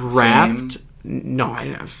rapped. No, I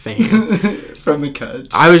didn't have fame from the catch.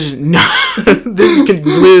 I was not. This is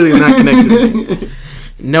completely not connected to me.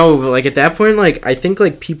 No, but, like, at that point, like, I think,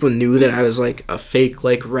 like, people knew that I was, like, a fake,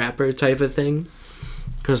 like, rapper type of thing.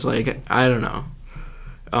 Because, like, I don't know.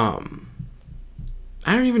 I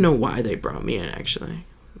don't even know why they brought me in, actually.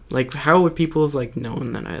 Like, how would people have, like,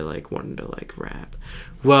 known that I, like, wanted to, like, rap?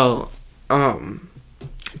 Well,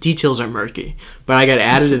 details are murky. But I got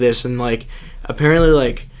added to this, and, like, apparently,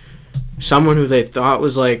 like, someone who they thought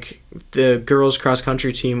was, like, the girls'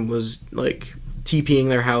 cross-country team was, like... TPing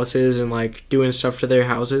their houses and like doing stuff to their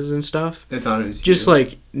houses and stuff. They thought it was just you.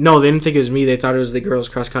 Like no, they didn't think it was me. They thought it was the girls'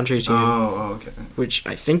 cross country team. Oh, okay. Which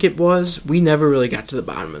I think it was. We never really got to the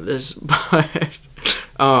bottom of this, but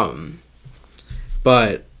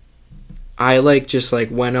I like just like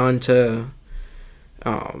went on to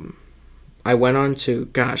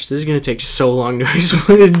gosh, this is gonna take so long to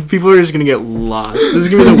explain. People are just gonna get lost. This is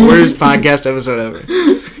gonna be the worst podcast episode ever.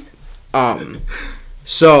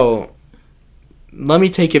 So. Let me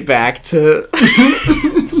take it back to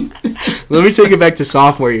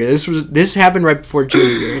sophomore year. This happened right before junior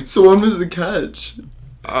year. So when was the catch?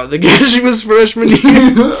 The catch was freshman year.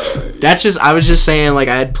 I was just saying like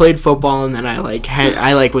I had played football and then I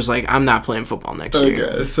was like I'm not playing football next year.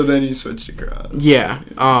 Okay, so then you switched to cross. Yeah.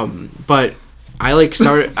 But I like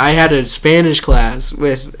started. I had a Spanish class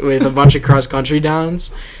with a bunch of cross country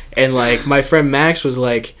dons, and like my friend Max was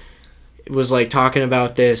talking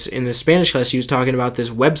about this in the Spanish class. He was talking about this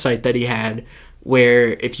website that he had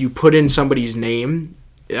where if you put in somebody's name,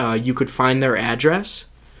 you could find their address.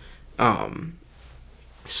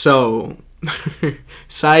 So,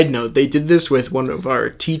 side note, they did this with one of our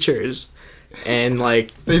teachers, and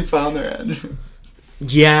like they found their address.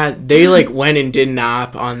 Yeah, they like went and did an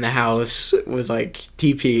op on the house with like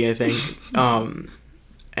TP, I think.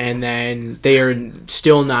 And then they are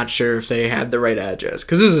still not sure if they had the right address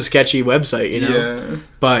because this is a sketchy website, you know. Yeah.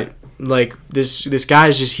 But like this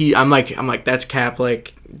guy's just I'm like that's cap,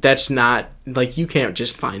 like that's not like you can't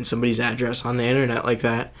just find somebody's address on the internet like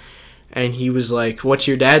that. And he was like, "What's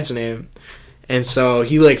your dad's name?" And so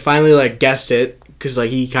he like finally like guessed it because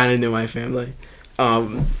like he kind of knew my family.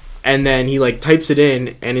 And then he like types it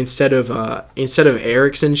in, and instead of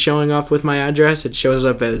Erickson showing up with my address, it shows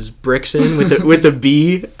up as Brickson with a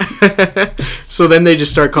B. So then they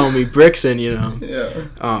just start calling me Brickson, you know.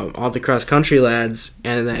 Yeah. All the cross country lads,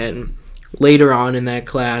 and then later on in that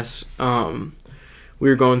class, we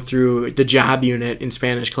were going through the job unit in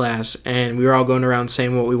Spanish class, and we were all going around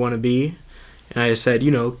saying what we want to be, and I said,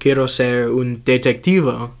 you know, quiero ser un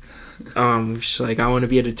detectivo. She's like, I want to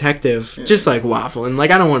be a detective. Just like waffling.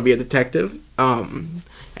 Like, I don't want to be a detective. And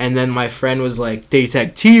then my friend was like,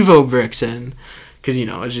 Detectivo Brixen. Because, you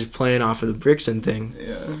know, I was just playing off of the Brixen thing.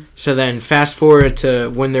 Yeah. So then fast forward to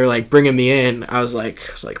when they're like bringing me in, I was like,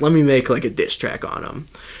 let me make like a diss track on them.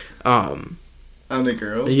 On the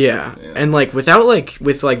girl? Yeah. And like with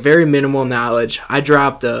very minimal knowledge, I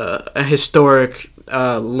dropped a historic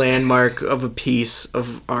landmark of a piece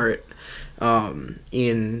of art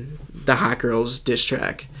in the Hot Girls diss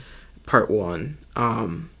track, part 1.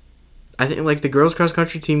 I think like the girls cross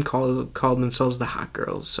country team called themselves the Hot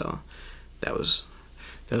Girls, so that was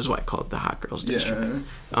why I called it the Hot Girls diss track.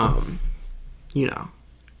 You know,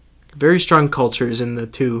 very strong cultures in the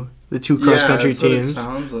two cross country teams. What it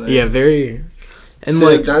sounds like. Yeah, very. And so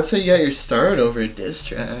like that's how you got your start over a diss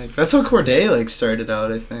track. That's how Corday like started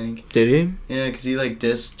out, I think. Did he? Yeah, because he like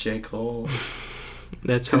dissed J. Cole.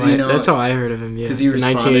 That's how I heard of him. Yeah, because he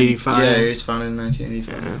responded. 1985. Yeah, he responded in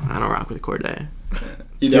 1985. Yeah, I don't rock with Corday. Yeah.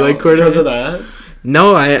 Do you like Corday? Because of that?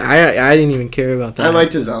 No, I didn't even care about that. I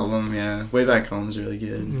liked his album. Yeah, Way Back Home is really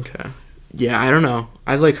good. Okay. Yeah, I don't know.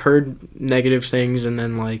 I like heard negative things, and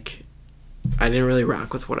then like I didn't really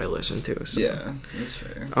rock with what I listened to. So. Yeah, that's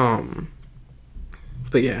fair.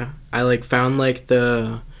 But yeah, I like found like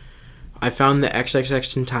the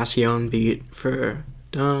XXX Tentacion beat for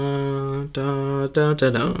dun dun dun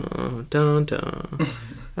dun dun dun dun.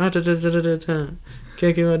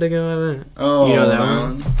 Oh, you know that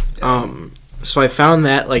one? Yeah. So I found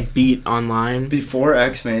that like beat online before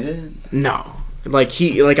X made it. No, like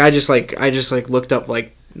I just looked up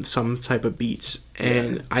like some type of beats,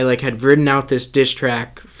 and I like had written out this diss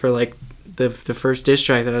track for like the first diss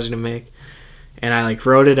track that I was gonna make, and I like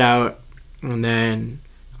wrote it out, and then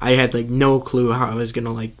I had like no clue how I was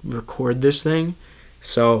gonna like record this thing.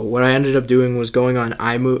 So what I ended up doing was going on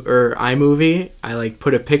iMovie. I like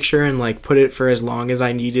put a picture and like put it for as long as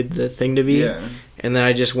I needed the thing to be, and then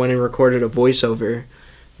I just went and recorded a voiceover.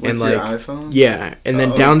 With your iPhone? Yeah, and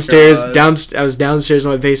then I was downstairs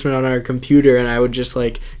in my basement on our computer, and I would just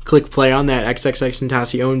like click play on that XXX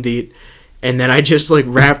Tentacion beat, and then I just like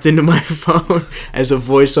rapped into my phone as a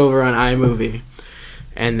voiceover on iMovie,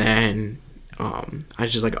 and then I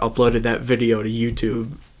just like uploaded that video to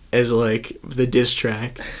YouTube as like the diss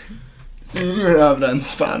track. So you didn't have it on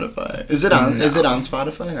Spotify? Is it on? No. Is it on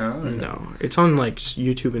Spotify now? No, it's on like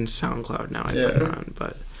YouTube and SoundCloud now. I put it on,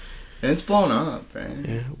 but. And it's blown up, right?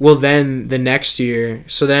 Yeah. Well, then the next year,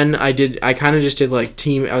 so then I kind of just did like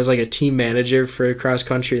I was like a team manager for cross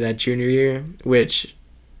country that junior year, which,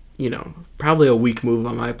 you know, probably a weak move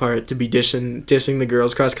on my part to be dissing the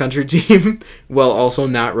girls cross country team while also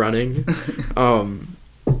not running.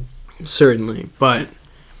 Certainly, but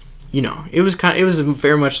you know, it was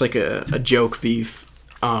very much like a joke beef.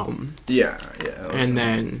 Yeah. And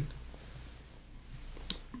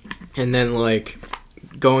then like.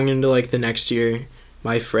 Going into like the next year,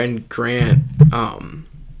 my friend Grant,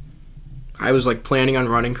 I was like planning on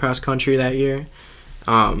running cross country that year,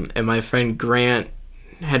 and my friend Grant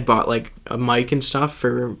had bought like a mic and stuff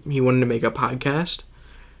he wanted to make a podcast,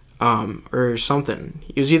 or something.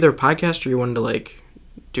 It was either a podcast or he wanted to like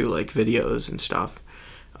do like videos and stuff,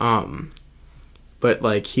 but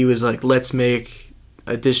like he was like, let's make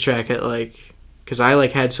a diss track at like. Because I,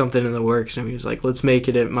 like, had something in the works, and he was like, let's make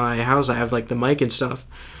it at my house. I have, like, the mic and stuff.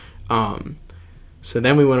 So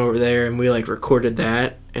then we went over there, and we, like, recorded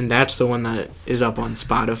that. And that's the one that is up on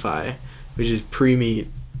Spotify, which is pre-meet.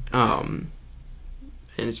 And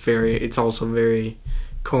it's also very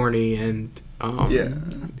corny and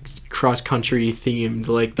cross-country themed,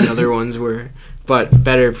 like the other ones were. But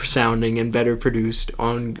better sounding and better produced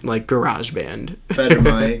on, like, GarageBand. Better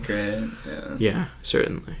mic, right? Yeah,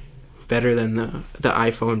 certainly. Better than the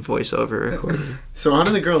iPhone voiceover recording. So how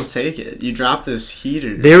do the girls take it? You dropped this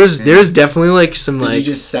heater. There was definitely like some Did like. Did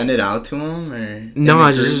you just send it out to them or? No,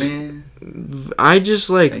 I just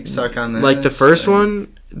like suck on this. Like the first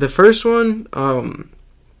one,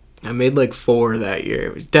 I made like 4 that year.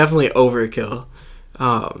 It was definitely overkill.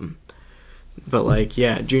 But like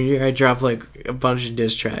junior year I dropped like a bunch of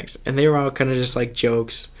diss tracks, and they were all kind of just like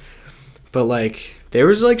jokes, but like. There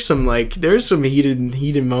was some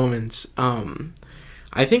heated moments.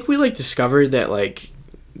 I think we like discovered that like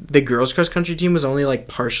the girls cross country team was only like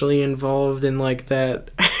partially involved in like that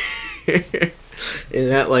in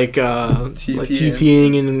that like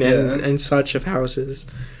TPing and such of houses.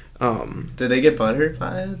 Did they get butthurt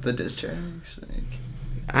by it, the diss tracks? Like...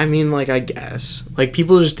 I mean, like, I guess. Like,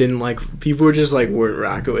 people just didn't like... People were just, like, weren't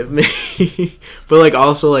rocking with me. But, like,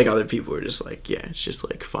 also, like, other people were just, like, yeah, it's just,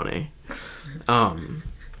 like, funny. So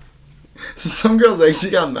some girls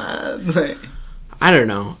actually got mad. Like... I don't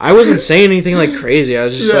know. I wasn't saying anything like crazy. I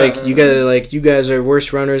was just like, you guys are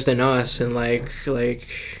worse runners than us, and like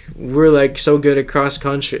we're like so good at cross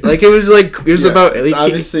country. Like it was about. It's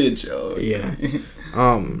obviously a joke. Yeah.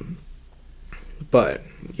 But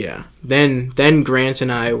yeah, then Grant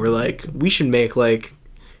and I were like, we should make like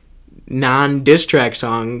non-diss track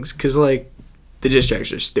songs, because like the diss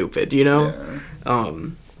tracks are stupid, you know. Yeah.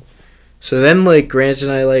 So then like Grant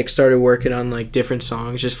and I like started working on like different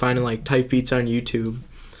songs, just finding like type beats on YouTube,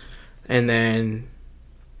 and then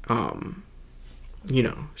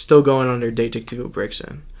still going under Detective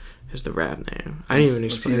Erickson is the rap name. I didn't even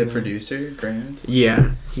explain. Was he the producer, Grant?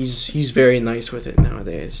 Yeah, he's very nice with it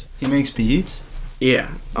nowadays. He makes beats?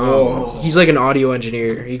 Yeah. He's like an audio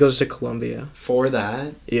engineer. He goes to Columbia. For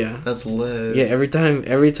that? Yeah. That's lit. Yeah, every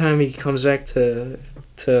time he comes back to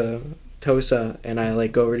Tosa and I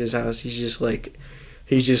like go over to his house, he's just like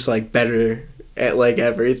better at like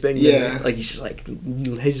everything. Yeah. Like he's like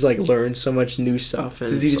learned so much new stuff.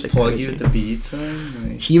 And does he just like plug you with the beats on?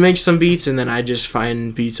 Like... He makes some beats, and then I just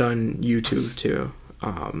find beats on YouTube too.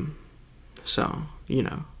 So, you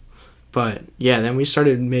know. But yeah, then we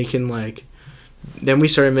started making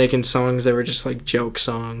songs that were just like joke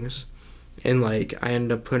songs, and like I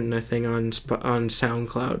ended up putting a thing on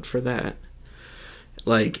SoundCloud for that,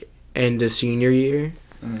 like end of senior year,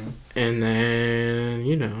 and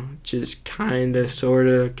then just kind of sort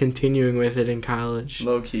of continuing with it in college.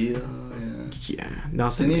 Low key though, yeah,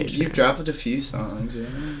 nothing. Didn't you've dropped a few songs, yeah?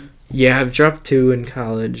 Yeah, I've dropped 2 in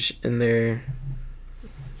college, and they're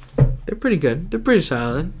pretty good. They're pretty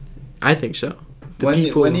solid. I think so. When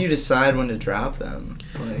do you decide when to drop them?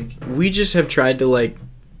 Like, we just have tried to like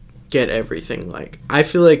get everything. Like I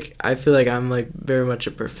feel like I'm like very much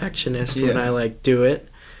a perfectionist when I like do it.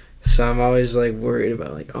 So I'm always like worried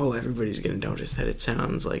about like, oh, everybody's gonna notice that it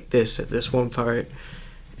sounds like this at this one part,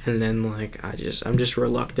 and then like I'm just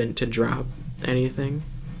reluctant to drop anything.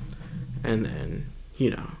 And then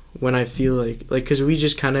when I feel like because we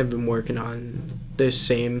just kind of been working on the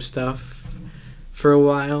same stuff for a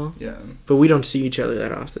while. Yeah. But we don't see each other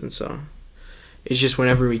that often, so it's just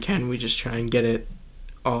whenever we can, we just try and get it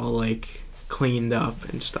all like cleaned up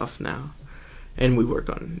and stuff now. And we work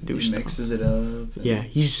on new stuff. He mixes it up. Yeah,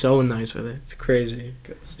 he's so nice with it. It's crazy.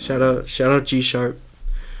 Shout out G Sharp.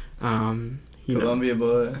 Columbia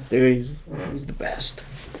boy. Dude, he's the best.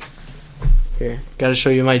 Here, gotta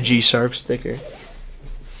show you my G Sharp sticker.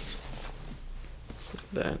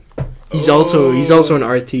 That. He's also an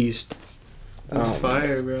artiste. That's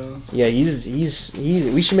fire, bro. Yeah, he's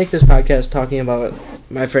we should make this podcast talking about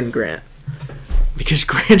my friend Grant, because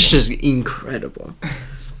Grant's just incredible.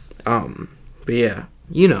 But yeah,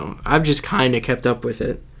 I've just kind of kept up with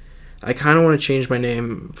it. I kind of want to change my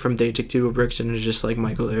name from Detective Erickson to just like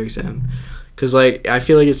Michael Erickson, because like I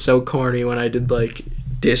feel like it's so corny when I did like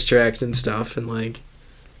diss tracks and stuff, and like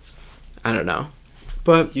I don't know.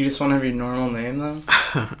 But you just want to have your normal name though?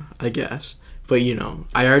 I guess. But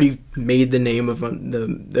I already made the name of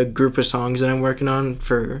the group of songs that I'm working on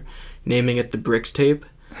for naming it the Bricks Tape.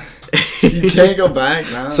 You can't go back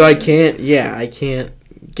now. So I can't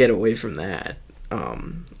get away from that.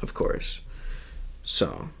 Of course.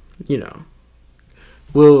 So,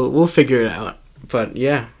 we'll figure it out. But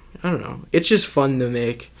yeah, I don't know. It's just fun to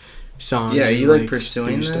make songs. Yeah, are you like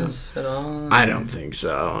pursuing this at all? I don't think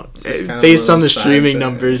so. Based on the streaming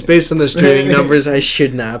numbers, I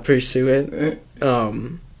should not pursue it.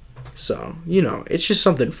 So, it's just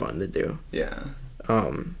something fun to do. Yeah.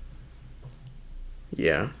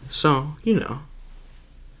 Yeah. So,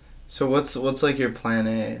 So what's like your plan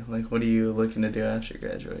A? Like, what are you looking to do after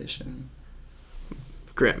graduation?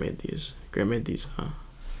 Grant made these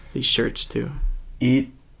shirts too.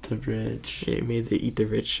 Eat the Rich. Yeah, he made the Eat the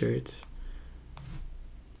Rich shirts.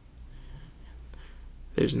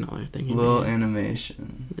 There's another thing. Little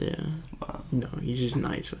animation. Yeah. Wow. No, he's just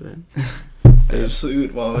nice with it.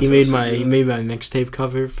 Absolute Wauwatosa. He made my mixtape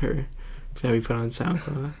cover for that we put on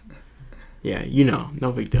SoundCloud. Yeah,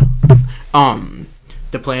 no big deal.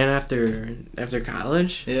 The plan after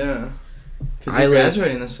college? Yeah. Because you're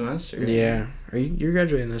graduating this semester. Yeah. You're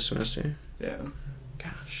graduating this semester? Yeah.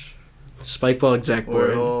 Gosh. Spikeball exec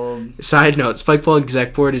board. Side note, Spikeball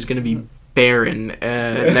exec board is going to be barren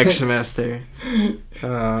next semester.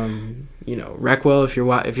 Reckwell,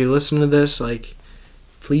 if you're listening to this, like,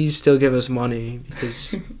 please still give us money,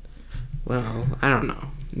 because, well, I don't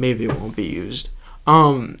know. Maybe it won't be used.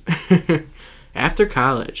 After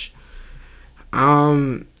college,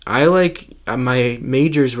 I my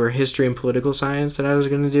majors were history and political science that I was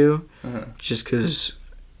gonna do, just because,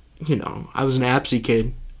 I was an APSI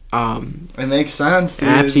kid. It makes sense, dude.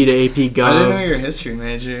 APSI to AP Gov. I didn't know you were a history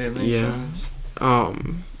major. It makes sense.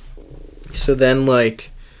 So then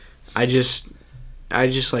like I just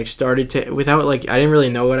like started to, without like, I didn't really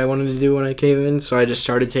know what I wanted to do when I came in, so I just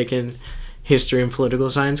started taking history and political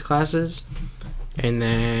science classes. And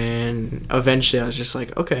then eventually I was just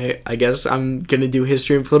like, okay, I guess I'm gonna do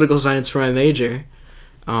history and political science for my major.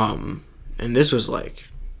 And this was like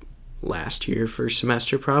last year, first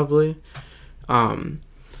semester probably.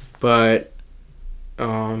 But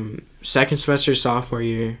second semester sophomore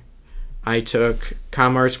year, I took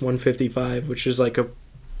Com Arts 155, which is like a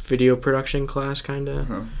video production class kind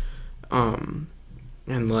of.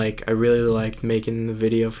 And like I really liked making the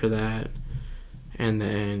video for that. And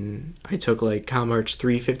then I took like Com Arts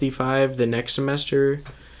 355 the next semester,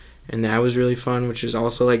 and that was really fun, which is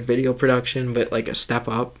also like video production but like a step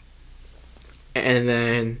up. And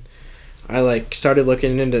then I like started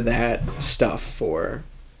looking into that stuff for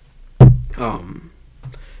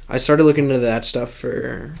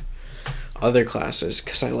other classes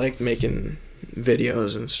because I liked making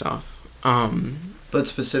videos and stuff. But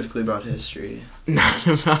specifically about history. Not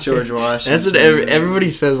about George Washington. That's what everybody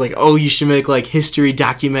says, like, oh, you should make like history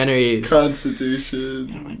documentaries. Constitution.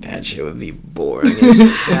 I'm like, that shit would be boring as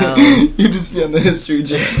hell. You'd just be on the History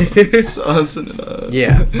Channel saucing it up.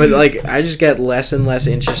 Yeah, but like I just get less and less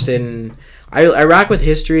interested in. I rock with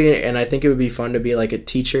history, and I think it would be fun to be like a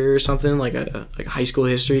teacher or something, like a high school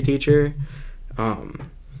history teacher.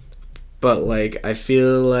 But like I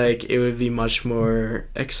feel like it would be much more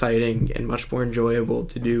exciting and much more enjoyable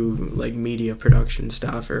to do like media production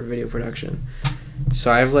stuff or video production.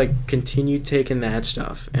 So I've like continued taking that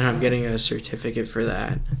stuff, and I'm getting a certificate for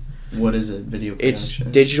that. What is it? Video production? It's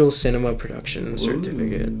digital cinema production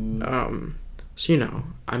certificate. So you know,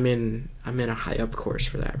 I'm in a high up course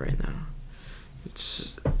for that right now.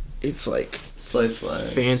 It's like Slide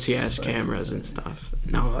flag. Fancy ass cameras and stuff.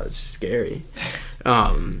 No, it's scary.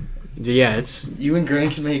 Yeah, it's you and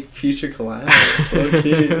Grant can make future collabs. Low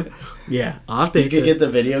key. Yeah, I'll have to. You could get the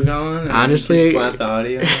video going. And honestly, slap the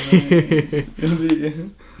audio on it.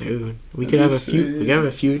 Dude, we could have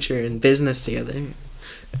a future in business together.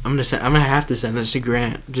 I'm gonna have to send this to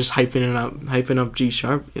Grant. Just hyping up G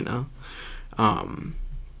Sharp, you know.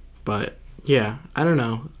 But yeah, I don't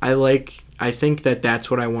know. I think that's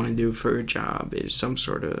what I want to do for a job, is some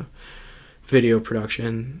sort of video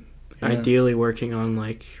production. Yeah. Ideally working on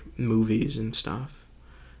like movies and stuff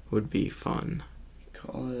would be fun.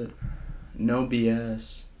 Call it No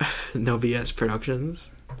BS. No BS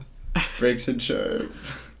Productions. Breaks and Sharp.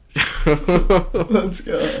 Let's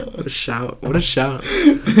go. What a shout.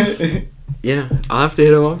 Yeah, I'll have to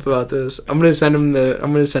hit him up about this. I'm gonna send him the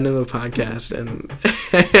podcast and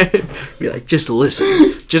be like, just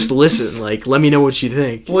listen. Like, let me know what you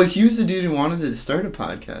think. Well, he was the dude who wanted to start a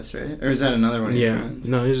podcast, right? Or is that another one of your friends?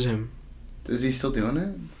 No, it's him. Is he still doing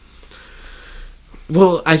it?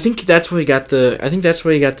 Well, I think that's where he got the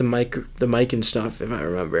mic and stuff, if I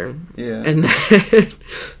remember. Yeah. And then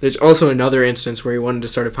there's also another instance where he wanted to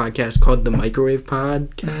start a podcast called the Microwave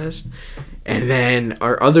Podcast. And then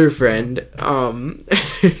our other friend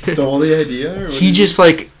stole the idea, or he just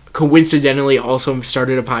like coincidentally also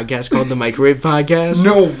started a podcast called the Microwave Podcast.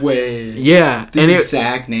 No way. Yeah. The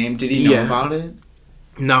exact name. Did he know about it?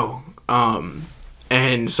 No.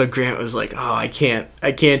 And so Grant was like, "Oh, I can't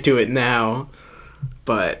do it now."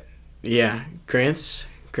 But yeah, Grant's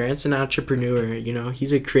an entrepreneur, you know.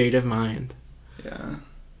 He's a creative mind. Yeah.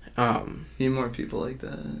 Need more people like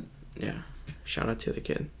that. Yeah. Shout out to the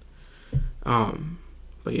kid.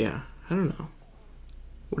 But yeah, I don't know.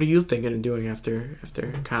 What are you thinking of doing after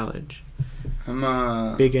college? I'm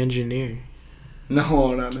a big engineer.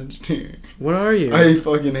 No, I'm not an engineer. What are you? I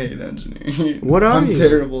fucking hate engineering. What are you? I'm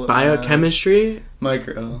terrible at biochemistry?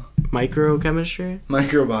 Microchemistry?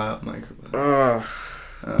 Microbiology.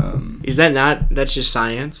 Is that not? That's just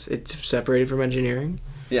science. It's separated from engineering.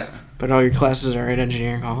 Yeah. But all your classes are in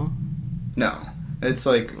engineering hall. No, it's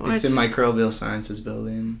like it's in microbial sciences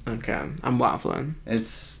building. Okay, I'm waffling.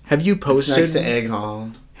 Have you posted? It's next to Egg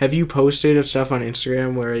Hall. Have you posted stuff on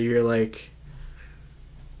Instagram where you're like,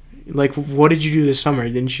 what did you do this summer?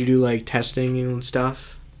 Didn't you do like testing and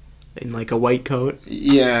stuff in like a white coat?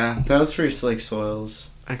 Yeah, that was for like soils.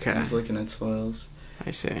 Okay. I was looking at soils. I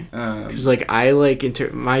see. Because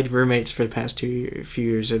my roommates for the past few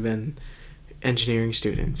years have been engineering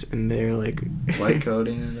students, and they're like white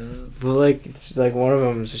coating it up. Well, like it's like one of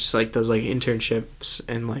them is just like does like internships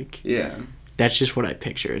and like that's just what I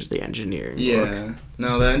picture as the engineering. Yeah. Look.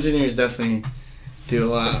 No, the engineers definitely do a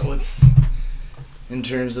lot in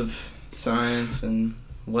terms of science and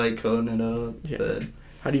white coating it up. Yeah. But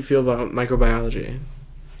how do you feel about microbiology?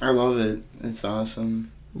 I love it. It's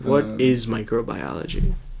awesome. What is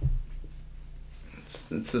microbiology?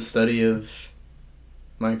 It's the study of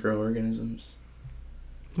microorganisms.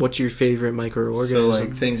 What's your favorite microorganism? So,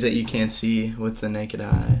 like, things that you can't see with the naked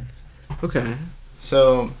eye. Okay.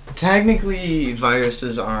 So, technically,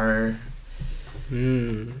 viruses are...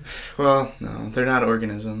 Well, no, they're not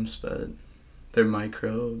organisms, but they're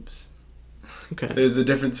microbes. Okay. There's a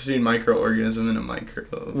difference between microorganism and a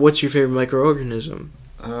microbe. What's your favorite microorganism?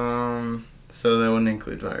 So that wouldn't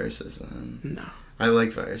include viruses then. No. I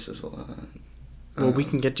like viruses a lot. Well, we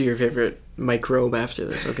can get to your favorite microbe after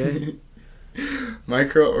this, okay?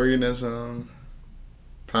 Microorganism.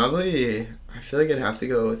 Probably, I feel like I'd have to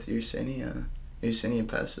go with Yersinia. Yersinia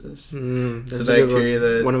pestis. It's a bacteria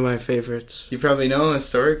that... One of my favorites. You probably know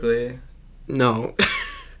historically. No.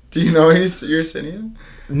 Do you know Yersinia?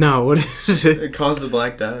 No, what is it? It caused the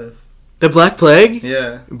Black Death. The Black Plague?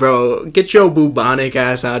 Yeah. Bro, get your bubonic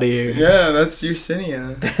ass out of here. Yeah, that's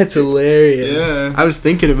Yersinia. That's hilarious. Yeah. I was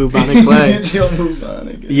thinking of bubonic plague. Get your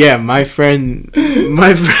bubonic. Yeah, my friend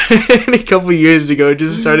a couple years ago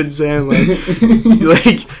just started saying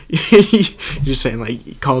just saying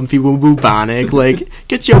like calling people bubonic, like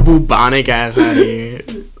get your bubonic ass out of here.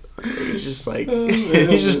 He's just like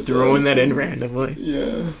he's just throwing that in randomly.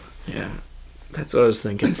 Yeah. Yeah. That's what I was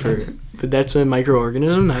thinking but that's a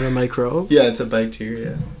microorganism, not a microbe. Yeah, it's a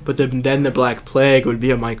bacteria. But then the Black Plague would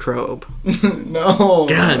be a microbe. No.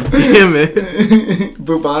 God damn it.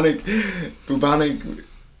 Bubonic,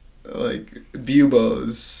 like,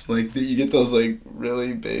 buboes. Like, you get those, like,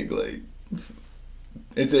 really big, like...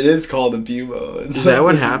 It is called a bubo. Is that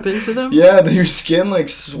what happened to them? Yeah, your skin, like,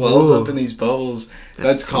 swells Whoa. up in these bubbles.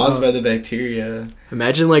 That's caused by the bacteria.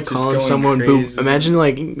 Imagine, like, Just calling someone imagine,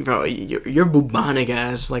 like, bro, you're bubonic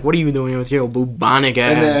ass. Like, what are you doing with your bubonic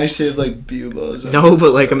ass? And they actually have, like, buboes. No,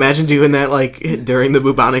 but, like, imagine doing that, like, during the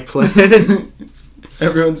bubonic plague.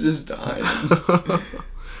 Everyone's just dying.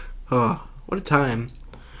 Oh, what a time.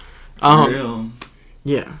 For real.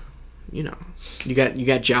 Yeah. You know. You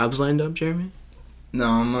got jobs lined up, Jeremy? No,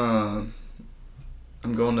 I'm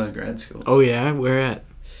going to grad school. Oh yeah, where at?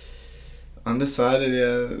 Undecided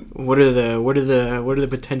yet. What are the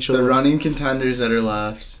potential? The running contenders that are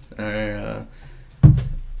left are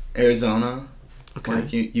Arizona, okay,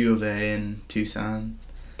 like U of A and Tucson.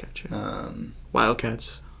 Gotcha.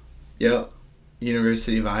 Wildcats. Yep.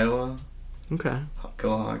 University of Iowa. Okay.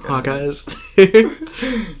 Go Hawkeyes.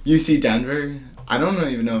 Hawkeyes. UC Denver. I don't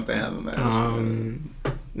even know if they have a Madison.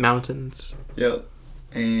 Mountains. Yep.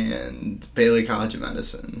 And Baylor College of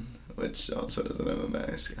Medicine, which also doesn't have a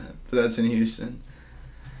mascot, but that's in Houston.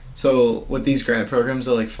 So with these grad programs,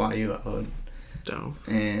 they'll like fly you out,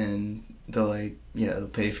 and they'll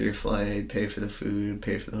pay for your flight, pay for the food,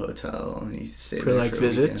 pay for the hotel, and you stay for there like for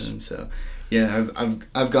visits. A weekend. So yeah,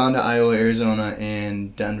 I've gone to Iowa, Arizona,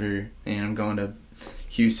 and Denver, and I'm going to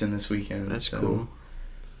Houston this weekend. That's cool.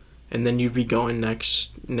 And then you'd be going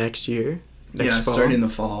next year. Fall? Starting the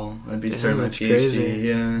fall. I'd be starting my PhD. Crazy.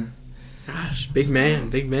 Yeah. Gosh, big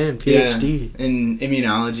man, PhD. Yeah, in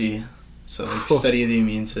immunology. So, like, study of the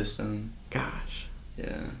immune system. Gosh.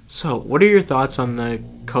 Yeah. So, what are your thoughts on the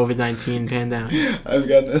COVID-19 pandemic? I've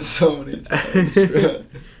gotten that so many times, bro.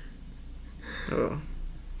 Oh.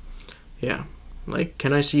 Yeah. Like,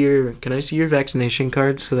 can I see your vaccination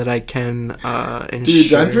card so that I can ensure... Dude,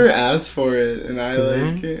 Denver asked for it, and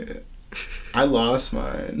I lost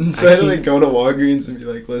mine. So I had to like go to Walgreens and be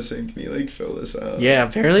like, listen, can you like fill this out? Yeah,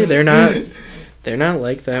 apparently they're not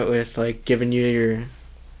like that with like giving you your...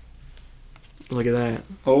 Look at that.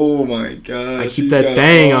 Oh my gosh. I keep that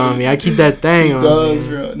thing on me. He does,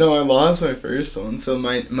 bro. No, I lost my first one. So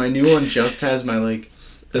my new one just has my like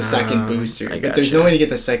the second booster. But there's no way to get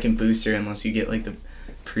the second booster unless you get like the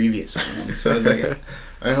previous one. So I was like,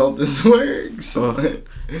 I hope this works. Well,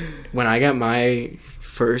 when I got my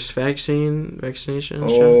first vaccination.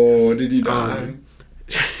 Oh, did you die?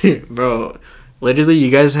 Bro, literally,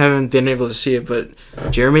 you guys haven't been able to see it, but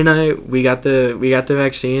Jeremy and I, we got the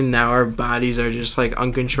vaccine. Now our bodies are just like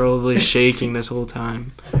uncontrollably shaking this whole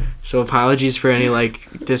time. So apologies for any like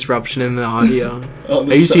disruption in the audio. Have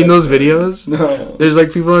you seen those videos? No. There's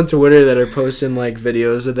like people on Twitter that are posting like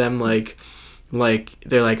videos of them like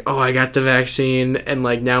they're like, oh, I got the vaccine, and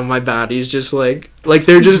like now my body's just like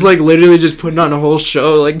they're just like literally just putting on a whole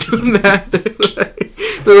show like doing that.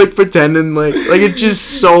 They're like pretending like it's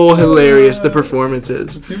just so hilarious, the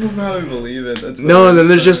performances. People probably believe it. That's no, and then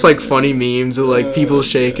there's just like funny memes of like people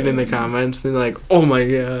shaking in the comments. They're like, oh my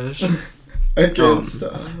gosh, I can't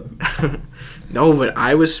stop. No, but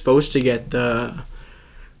I was supposed to get the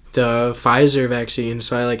Pfizer vaccine,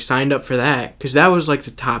 so I like signed up for that because that was like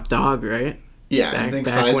the top dog, right? Yeah, back, I think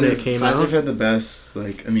back when it came Pfizer out. had the best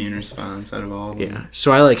like immune response out of all of them. Yeah.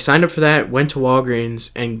 So I like signed up for that, went to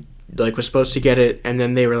Walgreens, and like was supposed to get it, and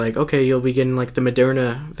then they were like, okay, you'll be getting like the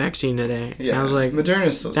Moderna vaccine today. Yeah, And I was like,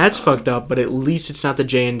 Moderna's so that's solid. fucked up, but at least it's not the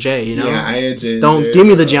J&J, you know? Yeah, I had J&J. Don't give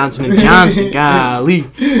me the Johnson & Johnson, golly.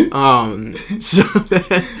 So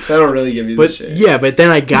that'll really give you the shit. Yeah, but then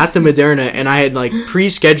I got the Moderna, and I had like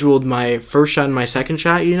pre-scheduled my first shot and my second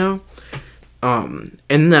shot, you know? And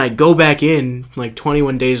then I go back in like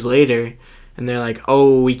 21 days later, and they're like,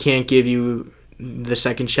 oh, we can't give you the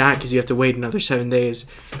second shot because you have to wait another 7 days,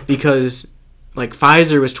 because like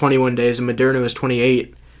Pfizer was 21 days and Moderna was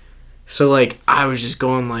 28. So like I was just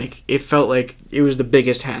going, like, it felt like it was the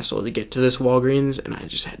biggest hassle to get to this Walgreens, and I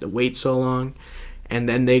just had to wait so long. And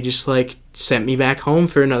then they just like sent me back home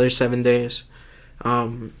for another 7 days,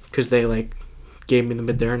 because they like gave me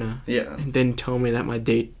the Moderna. Yeah. And didn't tell me that my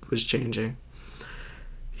date was changing.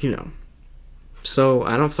 You know. So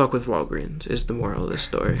I don't fuck with Walgreens is the moral of this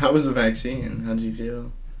story. How was the vaccine? How did you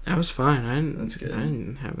feel? I was fine. That's good. I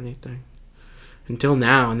didn't have anything until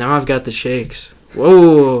now. Now I've got the shakes.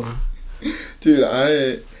 Whoa. Dude,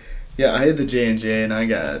 I had the J&J and I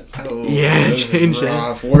got J&J.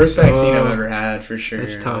 rough. Worst vaccine I've ever had for sure.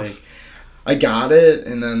 That's tough. Like, I got it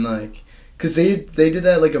and then like, cause they did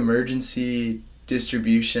that like emergency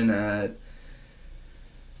distribution at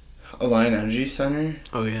Alliant Energy Center.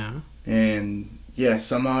 Oh yeah. And yeah,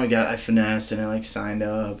 somehow I finessed and I like signed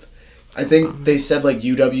up. I think they said like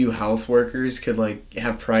UW health workers could like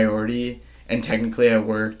have priority, and technically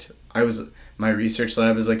my research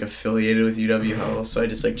lab is like affiliated with UW Health, so I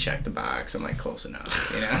just like checked the box. I'm like close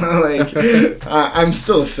enough, you know, like I'm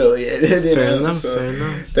still affiliated, you know. Fair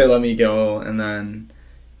enough. They let me go, and then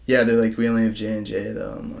yeah, they're like, we only have J&J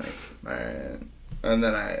though. I'm like, all right. And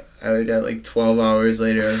then I got like 12 hours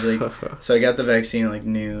later, I was like, so I got the vaccine at like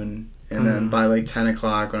noon, and then by like 10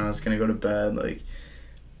 o'clock when I was gonna go to bed, like,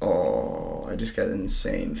 I just got an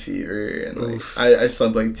insane fever, and like I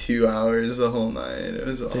slept like 2 hours the whole night. It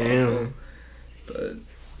was awful. But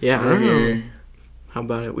yeah, I don't know. How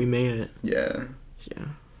about it? We made it. Yeah. Yeah.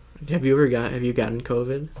 Have you gotten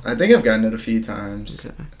COVID? I think I've gotten it a few times.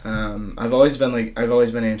 Okay. I've always been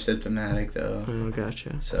asymptomatic though. Oh,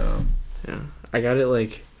 gotcha. So. Yeah, I got it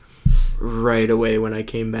like right away when I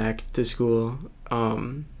came back to school,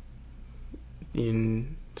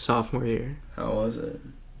 in sophomore year. How was it?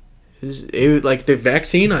 It was like the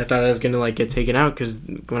vaccine. I thought I was gonna like get taken out because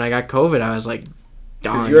when I got COVID, I was like,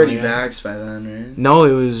 because you already vaxxed by then, right? No,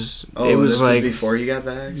 it was. Oh, it was this like was before you got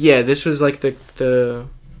vaxxed? Yeah, this was like the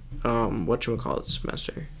whatchamacallit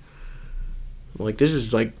semester. Like this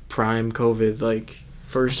is like prime COVID, like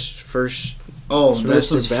first. Oh,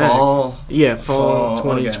 this was back. fall. Yeah, fall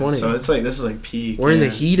 2020. Okay. So it's like this is like peak. We're in the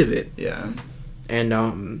heat of it. Yeah. And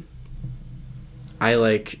I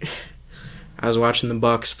was watching the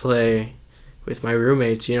Bucks play with my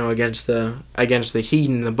roommates, you know, against the Heat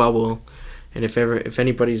in the bubble. And if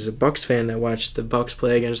anybody's a Bucks fan that watched the Bucks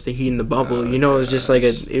play against the Heat in the bubble, you know, it was just like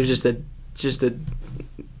an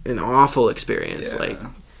awful experience. Yeah.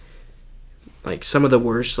 Like some of the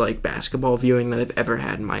worst like basketball viewing that I've ever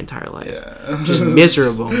had in my entire life. Yeah. Just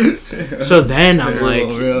miserable. So then I'm like,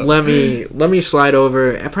 let me slide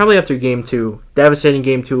over. Probably after game 2, devastating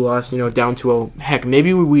game 2 loss. You know, down 2-0. Heck,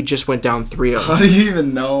 maybe we just went down 3-0. How do you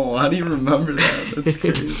even know? How do you remember that? That's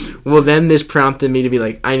crazy. Well, then this prompted me to be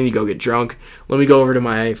like, I need to go get drunk. Let me go over to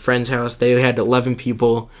my friend's house. They had 11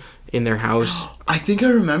 people in their house. I think I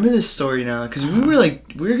remember this story now, because we were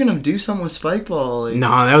gonna do something with Spikeball. Like, no,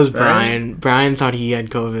 that was right? Brian. Brian thought he had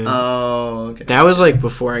COVID. Oh, okay. That was like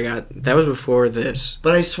that was before this.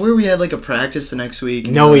 But I swear we had like a practice the next week.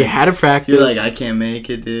 No, we had a practice. You're like, I can't make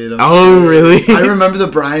it, dude. Oh, really? I remember the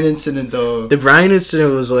Brian incident though. The Brian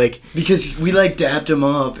incident was like, because we like dapped him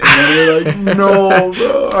up, and then we were like, no,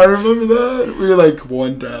 bro. I remember that. We were like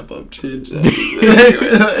one dap up, change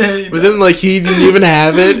that. But then like he didn't even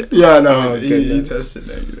have it. Yeah, no, he tested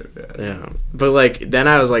negative. Yeah, but like then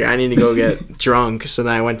I was like, I need to go get drunk. So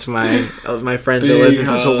then I went to my friends that lived in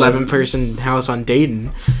this 11-person house on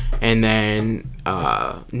Dayton, and then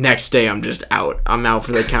next day I'm just out. I'm out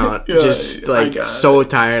for the count. Yeah, just like so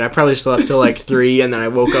tired. I probably slept till like 3, and then I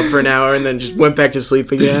woke up for an hour, and then just went back to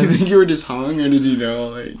sleep again. Did you think you were just hung, or did you know?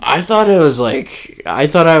 Like, I thought I was like, I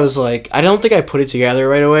don't think I put it together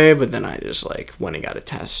right away, but then I just like went and got a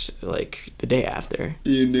test like the day after.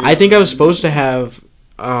 You knew. I think I was supposed to have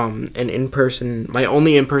my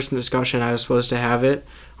only in-person discussion. I was supposed to have it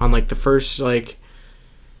on like the first like,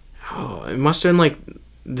 it must have been like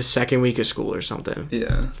the second week of school or something.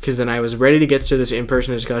 Yeah. Because then I was ready to get to this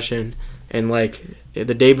in-person discussion, and like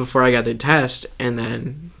the day before I got the test, and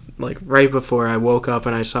then like right before I woke up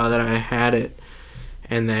and I saw that I had it.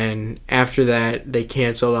 And then after that, they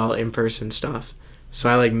canceled all in-person stuff. So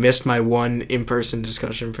I like missed my one in-person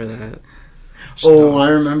discussion for that. I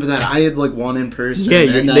remember that. I had like one in person. Yeah,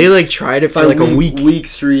 they like tried it for like a week. Week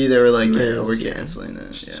 3, they were like, we're canceling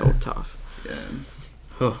this. Yeah. So tough. Yeah.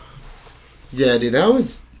 Oh. Yeah, dude, that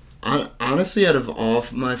was honestly out of all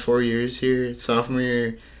my 4 years here, sophomore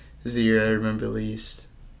year is the year I remember least.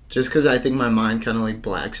 Just because I think my mind kind of like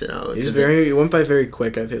blacks it out. It went by very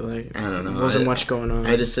quick, I feel like. I don't know. There wasn't much going on.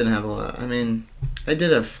 I just didn't have a lot. I mean, I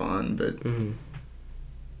did have fun, but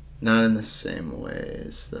not in the same way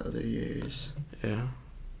as the other years. Yeah.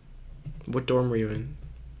 What dorm were you in?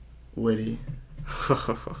 Witty.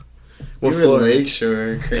 We were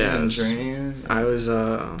Lakeshore, Creighton, yeah, I was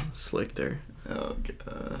Slichter. Oh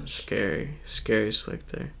gosh. Scary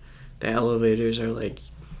Slichter. The elevators are like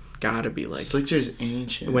gotta be like Slichter's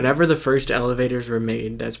ancient. Whenever the first elevators were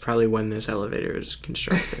made, that's probably when this elevator was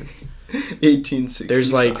constructed.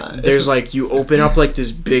 1865. There's like you open up like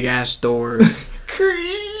this big ass door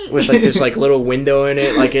with like this like little window in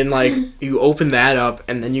it, like you open that up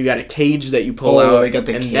and then you got a cage that you pull out and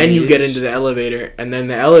cage. Then you get into the elevator and then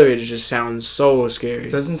the elevator just sounds so scary.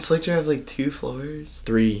 Doesn't Slichter have like 2 floors?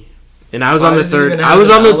 3. And I was on the third. I was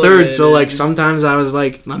on the third, so like sometimes I was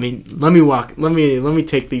like, let me walk. Let me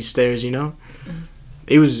take these stairs. You know,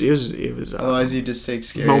 it was. Otherwise, you just take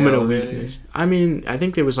scary moment elevators. of weakness. I mean, I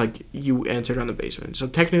think there was like you entered on the basement, so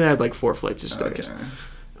technically I had like 4 flights of stairs. Okay.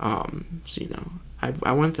 So you know,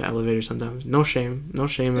 I went to elevators sometimes. No shame.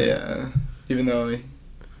 Yeah, even though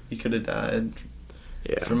you could have died.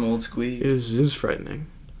 Yeah. From old squeak. It was frightening.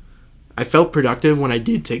 I felt productive when I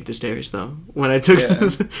did take the stairs, though. When I took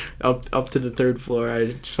up to the 3rd floor, I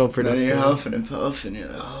just felt productive. Then you're huffing and puffing. You're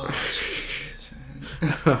like, oh, jeez.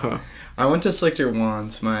 I went to Slichter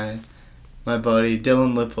once. My buddy,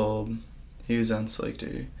 Dylan Lippold, he was on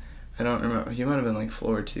Slichter. I don't remember. He might have been like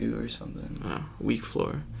floor 2 or something. Weak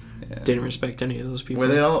floor. Yeah. Didn't respect any of those people.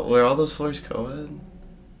 Were all those floors co-ed?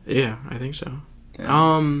 Yeah, I think so.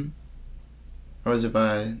 Yeah. Or was it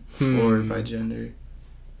by floor or by gender?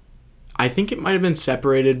 I think it might have been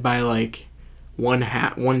separated by like one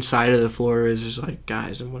side of the floor is just like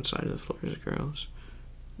guys and one side of the floor is girls.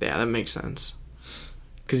 Yeah, that makes sense.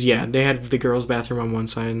 Cause yeah, they had the girls' bathroom on one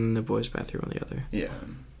side and the boys' bathroom on the other. Yeah.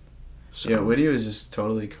 So, yeah, Whitty was just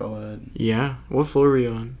totally co-ed. Yeah. What floor were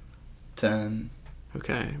you on? 10.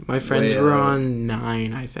 Okay, my friends were on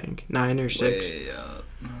 9, I think 9 or 6. Way up.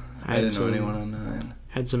 I didn't know anyone on 9.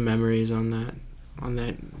 Had some memories on that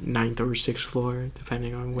 9th or 6th floor,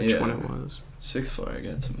 depending on which one it was. 6th floor, I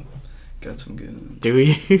got some goons. Do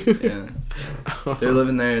we? Yeah. They're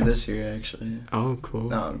living there this year, actually. Oh, cool.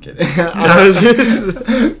 No, I'm kidding.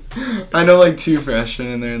 I know like 2 freshmen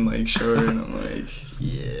and they're in Lakeshore, and I'm like,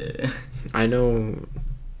 yeah. I know.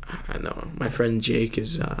 My friend Jake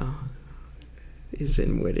is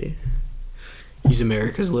in Whitty. He's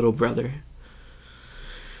America's little brother.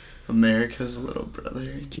 America's little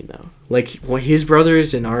brother. You know, like his brother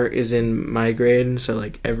is in my grade, and so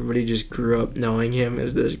like everybody just grew up knowing him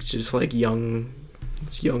as the just like young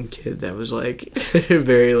kid that was like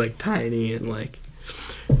very like tiny and like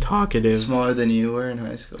talkative. Smaller than you were in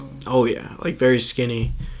high school. Oh yeah, like very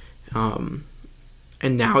skinny. And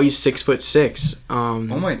now he's 6'6". Oh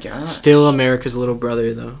my god. Still America's little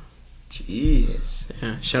brother though. Jeez.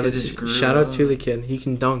 Yeah. Shout out to the kid. He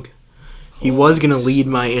can dunk. He was going to lead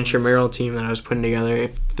my intramural team that I was putting together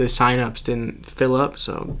if the sign-ups didn't fill up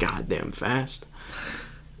so goddamn fast.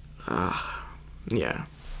 Yeah.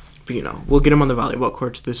 But, you know, we'll get him on the volleyball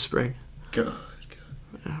courts this spring. Good.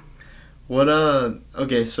 Yeah. What,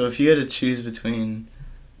 okay, so if you had to choose between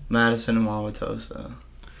Madison and Wauwatosa,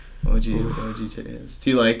 what would you choose? Do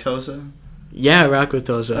you like Tosa? Yeah, I rock with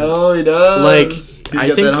Tosa. Oh, he does. Like, he's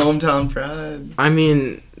got that hometown pride. I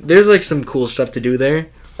mean, there's, like, some cool stuff to do there.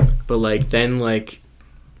 But, like, then, like,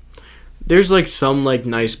 there's, like, some, like,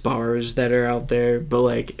 nice bars that are out there. But,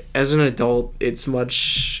 like, as an adult, it's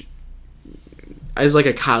much... As, like,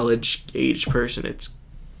 a college-age person, it's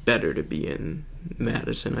better to be in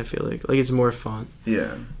Madison, I feel like. Like, it's more fun.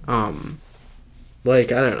 Yeah.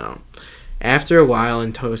 Like, I don't know. After a while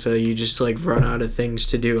in Tosa, you just, like, run out of things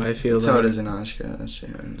to do, I feel like. That's how it is in Oshkosh,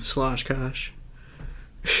 yeah. Sloshkosh.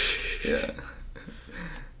 Yeah.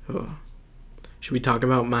 Oh. Should we talk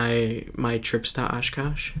about my trips to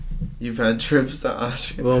Oshkosh? You've had trips to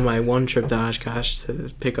Oshkosh? Well, my one trip to Oshkosh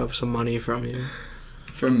to pick up some money from you.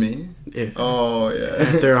 From me? Yeah. Oh, yeah.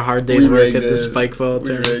 After a hard day's work at the Spikeball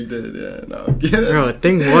tournament. We rigged it, yeah. No, get it. Bro, the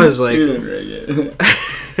thing was, like... We didn't rig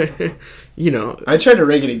it. you know. I tried to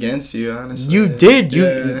rig it against you, honestly. You did.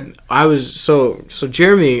 Yeah. I was so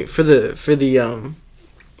Jeremy for the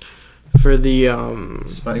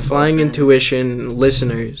Spikeball Flying team. Intuition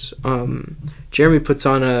listeners. Jeremy puts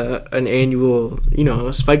on an annual,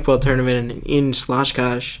 spikeball tournament in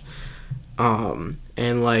Sloshkosh.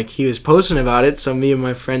 And like he was posting about it, so me and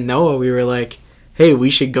my friend Noah, we were like, hey, we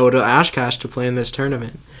should go to Oshkosh to play in this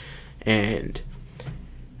tournament. And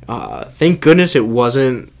thank goodness it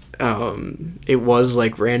wasn't it was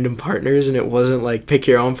like random partners, and it wasn't like pick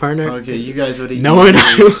your own partner. Okay, you guys would have Noah and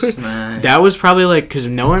I that was probably like, because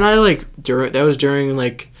Noah and I like during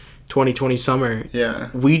like 2020 summer. Yeah,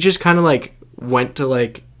 we just kind of like went to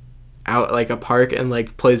like out like a park and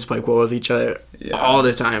like played spikeball with each other all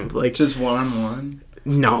the time, like just one-on-one.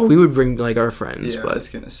 No, we would bring like our friends, Yeah, but I was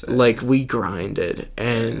gonna say, like we grinded,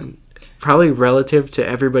 and probably relative to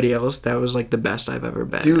everybody else, that was like the best I've ever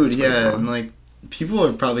been. Dude, yeah, and like people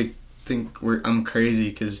would probably think I'm crazy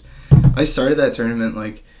because I started that tournament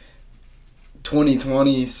like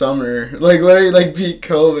 2020 summer, like literally like peak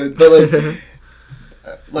COVID, but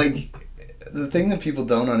like the thing that people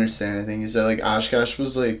don't understand, I think, is that like Oshkosh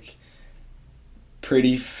was like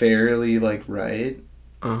pretty fairly like right.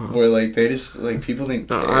 Where like they just like people didn't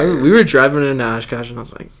care. We were driving into Oshkosh, and I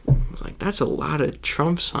was like, that's a lot of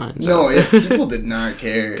Trump signs. No, yeah, people did not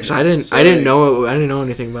care. Cause I didn't know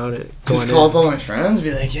anything about it. Just call up all my friends,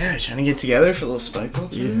 be like, yeah, trying to get together for a little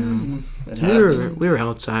spikeball tournament. We were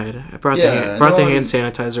outside. I brought the hand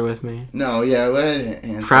sanitizer with me. No, yeah, we had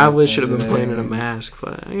hand probably should have been playing in a mask,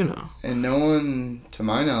 but And no one, to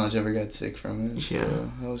my knowledge, ever got sick from it.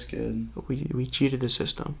 So that was good. We cheated the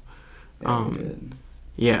system. Yeah, we did.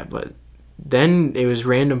 Yeah, but then it was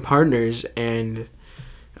random partners, and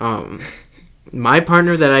my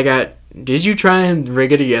partner that I got. Did you try and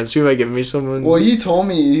rig it against me by giving me someone? Well, he told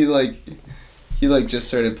me he just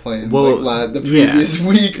started playing the previous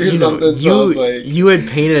week or something. So I was like, you had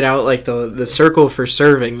painted out like the circle for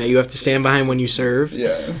serving that you have to stand behind when you serve.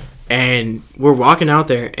 Yeah. And we're walking out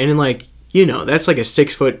there, and like that's like a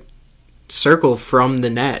 6-foot circle from the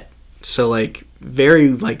net, so like very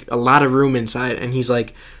like a lot of room inside. And he's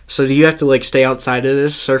like, so do you have to like stay outside of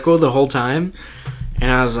this circle the whole time? And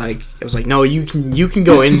I was like, no, you can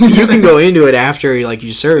go in, you can go into it after like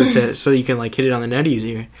you serve so you can like hit it on the net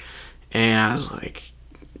easier. And I was like,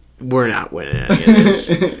 we're not winning any of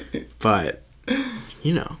this. But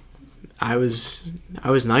I was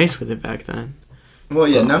nice with it back then. Well,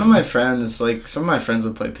 yeah, none of my friends, like some of my friends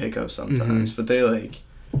would play pickup sometimes, but they like,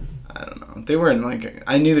 I don't know, they weren't like,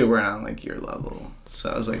 I knew they weren't on like your level. So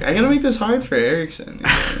I was like, I gotta make this hard for Erickson.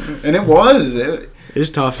 And it was. It was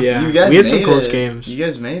tough, yeah. You guys we had some close games. You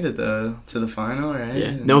guys made it though to the final, right?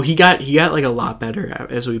 Yeah. No, he got like a lot better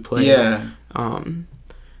as we played. Yeah.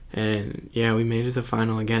 And yeah, we made it to the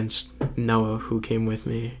final against Noah, who came with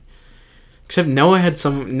me. Except Noah had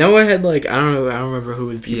like I don't remember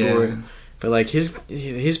who the people were. But like his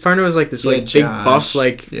partner was like this like big buff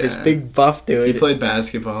this big buff dude. He played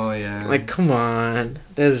basketball, yeah. Like come on,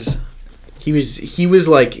 he was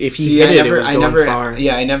like if he hit it was going far.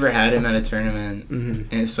 Yeah, I never had him at a tournament,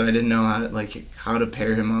 and so I didn't know how to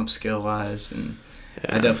pair him up skill wise, and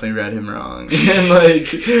I definitely read him wrong. And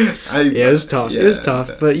like, it was tough. Yeah, it was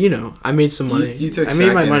tough, but I made some money. You took I made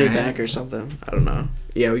my second, money right? back or something. I don't know.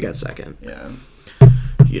 Yeah, we got second. Yeah.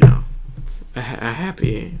 A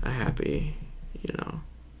happy,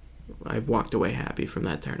 I walked away happy from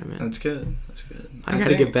that tournament. That's good. I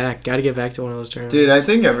gotta get back to one of those tournaments. Dude, I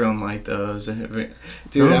think everyone liked those. Dude,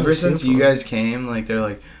 ever since you guys came, like, they're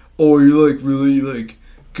like, oh, you're, like, really, like,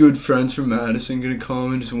 good friends from Madison gonna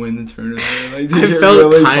come and just win the tournament. Like,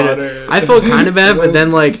 I felt kind of bad, but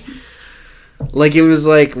then, like, it was,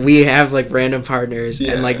 like, we have, like, random partners,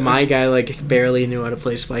 and, like, my guy, like, barely knew how to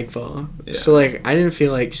play spikeball. Yeah. So, like, I didn't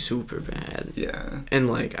feel, like, super bad. Yeah. And,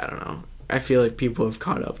 like, I don't know. I feel like people have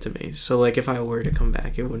caught up to me. So, like, if I were to come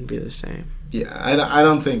back, it wouldn't be the same. Yeah, I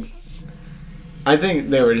don't think... I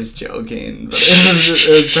think they were just joking, but it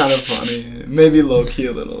was kind of funny. Maybe low-key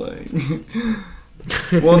a little, like...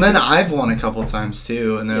 Well, and then I've won a couple times,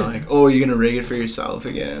 too, and they're like, oh, you're going to rig it for yourself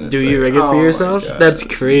again. Do you rig it for yourself? That's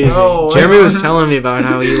crazy. No, Jeremy was telling me about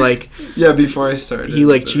how he, like... Yeah, before I started. He,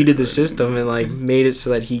 like, cheated the system and, like, made it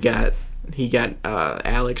so that he got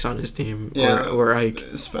Alex on his team. Yeah. Or Ike.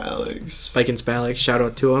 Spike and Spalex. Shout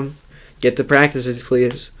out to him. Get to practices,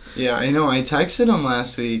 please. Yeah, I know. I texted him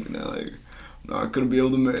last week, and they're like, I'm not going to be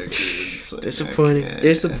able to make it. It's like, Disappointing.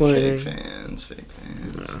 Fake fans.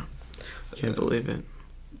 No. Can't believe it.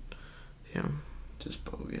 Yeah. Just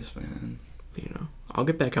bogus, man. I'll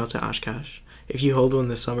get back out to Oshkosh. If you hold one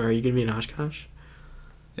this summer, are you going to be in Oshkosh?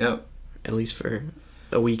 Yep. At least for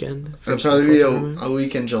a weekend? It'll probably be a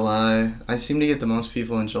week in July. I seem to get the most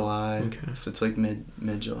people in July. Okay. If it's like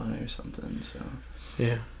mid-July or something. So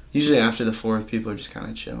yeah. Usually after the 4th, people are just kind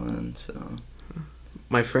of chilling. So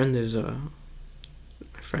my friend is gonna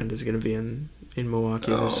be in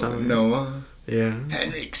Milwaukee this summer. Noah. Yeah.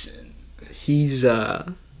 Henriksen. He's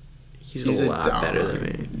a lot better than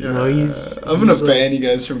me. Yeah. No, I'm gonna ban you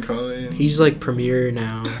guys from coming. He's like premier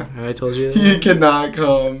now. Have I told you that? You cannot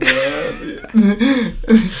come, man.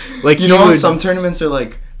 Like you know how some tournaments are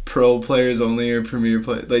like pro players only or premier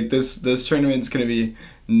play. Like this tournament's gonna be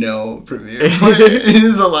no premier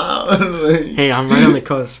players allowed. Like, hey, I'm right on the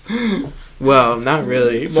cusp. Well, not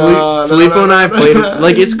really. Filippo and I played.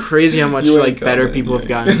 Like, it's crazy how much like better people have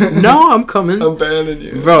gotten. No, I'm coming. I'm banning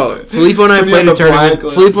you, bro. Filippo and I played a tournament.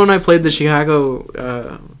 Filippo and I played the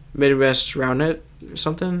Chicago Midwest roundnet or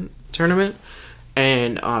something tournament,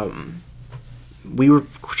 and we were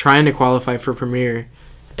trying to qualify for premier,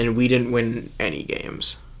 and we didn't win any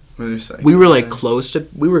games. We were like close to.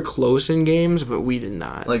 We were close in games, but we did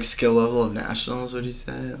not. Like skill level of nationals, would you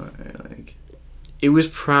say? Or like. It was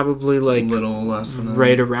probably like little less than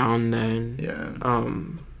right around then. Yeah.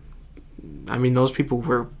 I mean, those people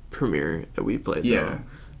were premier that we played. Yeah. Though.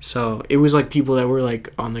 So it was like people that were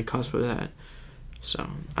like on the cusp of that. So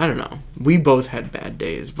I don't know. We both had bad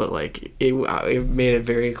days, but like it made it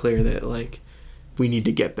very clear that like we need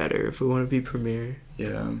to get better if we want to be premier.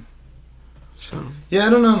 Yeah. So. Yeah,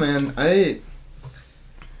 I don't know, man. I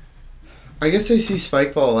guess I see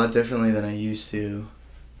spikeball a lot differently than I used to,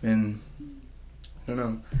 and. I don't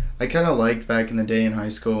know. I kind of liked back in the day in high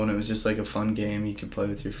school when it was just like a fun game you could play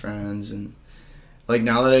with your friends, and like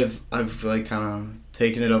now that I've like kind of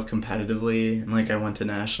taken it up competitively, and like I went to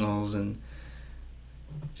nationals and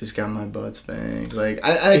just got my butt spanked. Like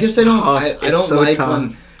I guess I don't so like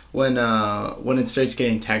tough. when it starts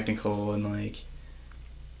getting technical and like.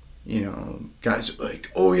 You know, guys are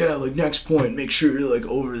like, oh yeah, like next point, make sure you're like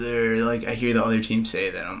over there. Like I hear the other team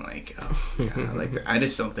say that, I'm like, oh god, like I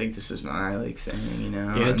just don't think this is my like thing, you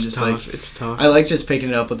know. Yeah, it's just, tough. Like, it's tough. I like just picking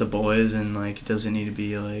it up with the boys, and like it doesn't need to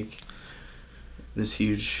be like this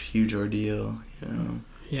huge ordeal, you know.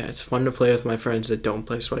 Yeah, it's fun to play with my friends that don't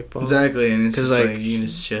play spikeball. Exactly, and it's just like you can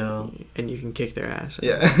just chill, and you can kick their ass.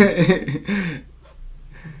 Yeah.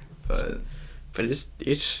 But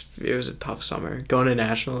it was a tough summer going to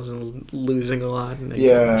nationals and losing a lot. And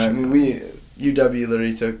yeah, I mean UW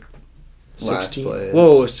literally took 16th. Last place.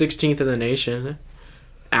 Whoa, 16th in the nation,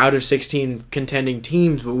 out of 16 contending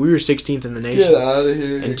teams, but we were 16th in the nation. Get out of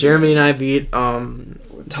here! And Jeremy and I beat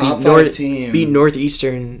top 5 team. Beat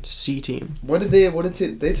Northeastern C team. What did they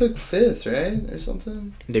took 5th, right, or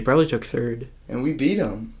something? They probably took 3rd. And we beat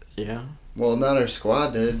them. Yeah. Well, not our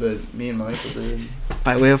squad did, but me and Michael did.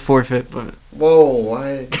 By way of forfeit, but... Whoa,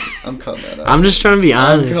 why? I'm cutting that out. I'm just trying to be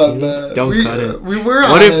honest. Don't cut it. We were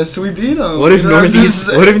honest, we beat them. What if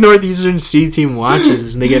Northeastern C team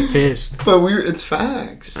watches and they get pissed? But it's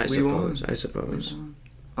facts. I suppose.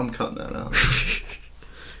 I'm cutting that out.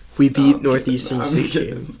 We beat Northeastern C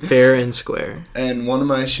team. Fair and square. And one of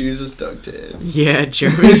my shoes was duct tape. Yeah,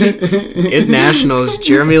 Jeremy. At nationals,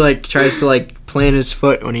 Jeremy like tries to like plant his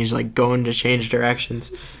foot when he's like going to change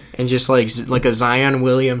directions, and just like a Zion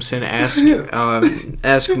Williamson-esque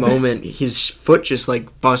moment, his foot just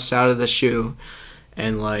like busts out of the shoe,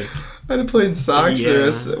 and like I had to play in socks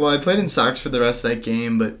I played in socks for the rest of that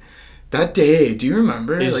game, but that day, do you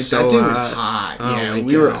remember? Like so that day was hot. Oh, yeah,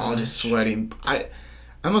 we were all just sweating.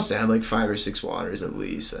 I must have had like 5 or 6 waters at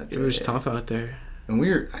least that day. It was tough out there. And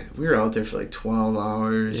we were out there for like 12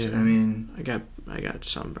 hours. Yeah. I mean, I got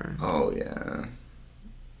sunburn. Oh yeah.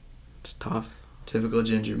 It's tough. Typical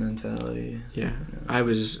ginger mentality. Yeah. You know? I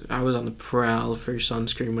was on the prowl for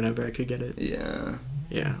sunscreen whenever I could get it. Yeah.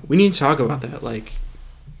 Yeah. We need to talk about that, like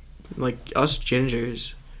us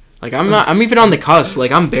gingers. Like I'm even on the cusp.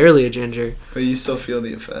 Like I'm barely a ginger. But you still feel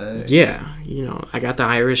the effects. Yeah. You know, I got the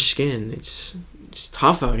Irish skin. It's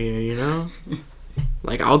tough out here, you know?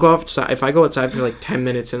 Like, I'll go outside. If I go outside for, like, 10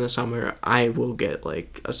 minutes in the summer, I will get,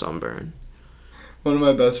 like, a sunburn. One of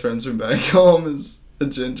my best friends from back home is a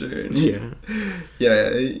ginger. And yeah. Yeah,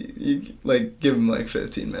 you like, give him, like,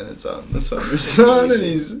 15 minutes out in the summer sun, and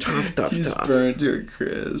he's tough. burned to a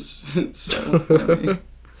crisp. It's so funny.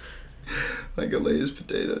 Like a Lay's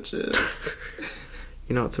potato chip.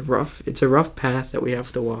 You know, it's a rough path that we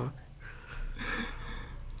have to walk.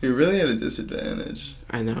 You're really at a disadvantage.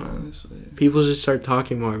 I know. Honestly. People just start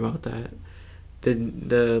talking more about that.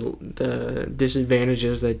 The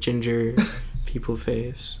disadvantages that ginger people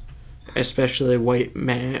face. Especially white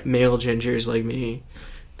male gingers like me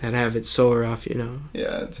that have it so rough, you know.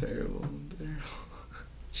 Yeah, terrible.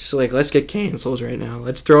 Just like, let's get cancels right now.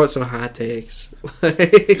 Let's throw out some hot takes.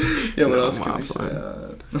 Yeah, what else can we say?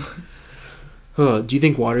 Oh, do you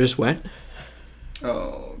think water is wet?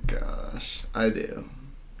 Oh gosh, I do.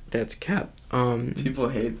 That's cap. People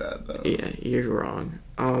hate that though. Yeah, you're wrong.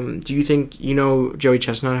 Do you think, you know Joey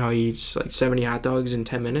Chestnut, how he eats like 70 hot dogs in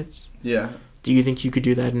 10 minutes? Yeah. Do you think you could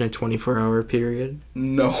do that in a 24-hour period?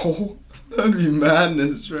 No. That'd be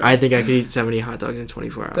madness, right? I think I could eat 70 hot dogs in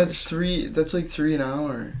 24 hours. That's like 3 an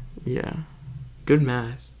hour. Yeah. Good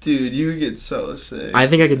math. Dude, you would get so sick. I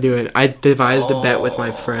think I could do it. I devised a bet with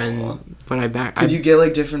my friend, but Could you get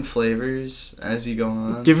like different flavors as you go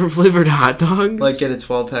on? Different flavored hot dogs? Like get a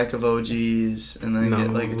 12-pack of OGs and then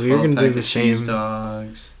get like a 12-pack of cheese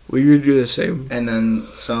dogs. We would do the same. And then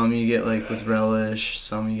some you get like with relish,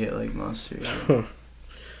 some you get like mustard.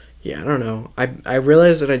 Yeah, I don't know. I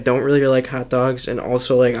realized that I don't really like hot dogs, and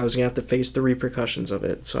also like I was gonna have to face the repercussions of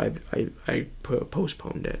it, so I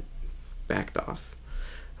postponed it, backed off.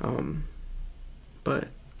 But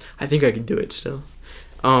I think I could do it still.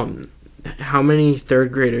 How many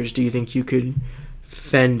third graders do you think you could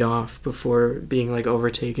fend off before being like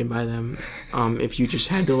overtaken by them? If you just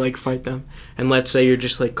had to like fight them, and let's say you're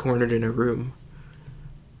just like cornered in a room.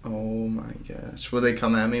 Oh my gosh! Will they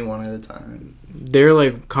come at me one at a time? They're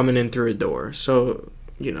like coming in through a door, so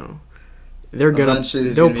you know they're gonna. Eventually,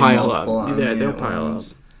 they'll pile up. Yeah, they'll pile up.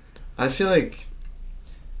 I feel like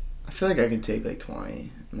I could take like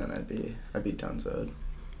 20, and then I'd be donezoed.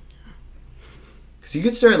 Cause you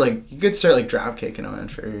could start like drop kicking them at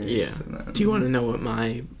first. Yeah. Then... Do you want to know what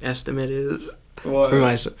my estimate is? What? For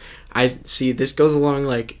myself, I see. This goes along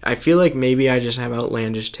like I feel like maybe I just have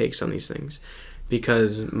outlandish takes on these things.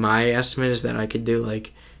 Because my estimate is that I could do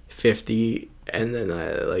like 50, and then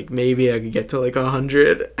maybe I could get to like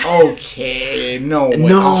 100. Okay, no,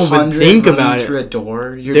 but think about it. Through a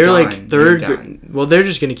door, they're done. Like third. Well, they're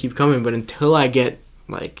just gonna keep coming, but until I get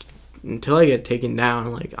taken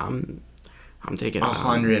down, like I'm taking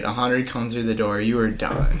 100. 100 comes through the door, you are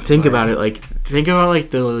done. Think about it. Like think about like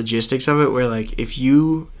the logistics of it, where like if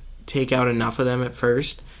you take out enough of them at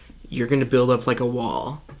first, you're gonna build up like a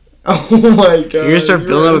wall. Oh my god! You're gonna start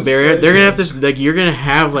building up a barrier. They're gonna have to like. You're gonna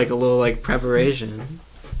have like a little like preparation.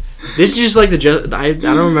 This is just like I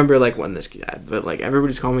don't remember like when this got, but like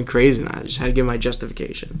everybody's calling me crazy, and I just had to give my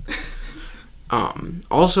justification.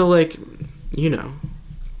 Also like, you know,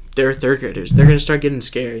 they're third graders. They're gonna start getting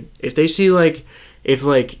scared if they see like if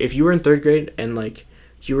you were in third grade and like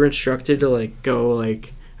you were instructed to like go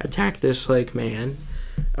like attack this like man.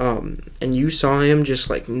 And you saw him just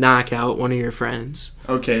like knock out one of your friends.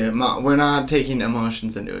 Okay, we're not taking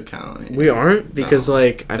emotions into account here. We aren't because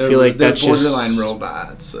like I feel like that's just borderline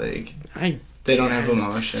robots. Like they don't have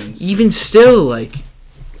emotions. Even still, like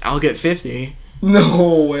I'll get 50.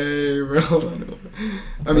 No way, bro. No.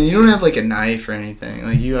 I mean, you don't have like a knife or anything.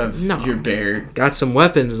 Like you have your bare. Got some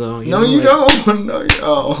weapons though. You don't.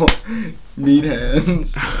 No, meat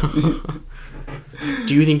hands.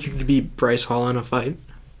 Do you think you could beat Bryce Hall in a fight?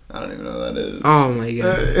 I don't even know what that is. Oh my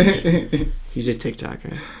god. He's a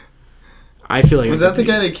TikToker. I feel like was that the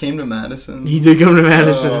guy that came to Madison? He did come to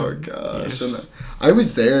Madison. Oh gosh. Yes. I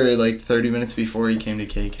was there like 30 minutes before he came to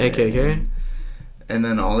KK. KK? And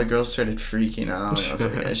then all the girls started freaking out. And I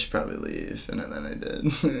was like, I should probably leave. And then I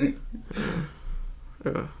did.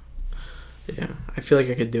 Yeah, I feel like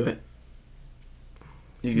I could do it.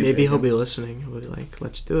 Maybe he'll be listening. He'll be like,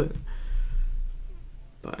 let's do it.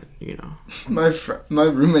 But, you know. My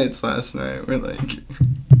roommates last night were like...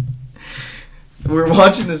 we're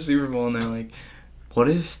watching the Super Bowl and they're like, what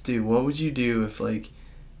would you do if, like,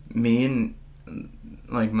 me and,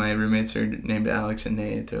 like, my roommates are named Alex and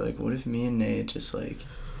Nate. They're like, what if me and Nate just, like,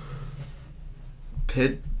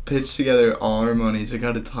 pitched together all our money, took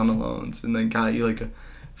out a ton of loans, and then got you, like, a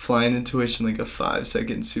flying intuition, like, a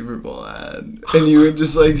 5-second Super Bowl ad. And you would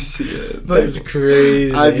just, like, see it. Like, that's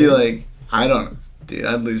crazy. I'd be like, I don't know. Dude,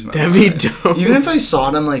 I'd lose my mind. That'd be dope. Even if I saw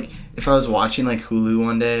it on, like, if I was watching, like, Hulu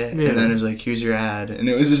one day, and then it was like, here's your ad, and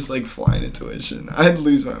it was just, like, flying intuition, I'd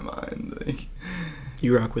lose my mind. Like,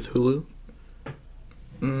 you rock with Hulu?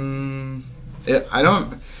 I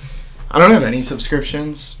don't have any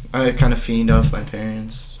subscriptions. I kind of fiend off my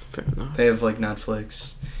parents. Fair enough. They have, like,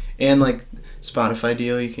 Netflix. And, like, Spotify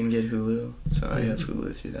deal, you can get Hulu. So I have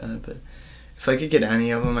Hulu through that. But if I could get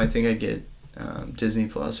any of them, I think I'd get Disney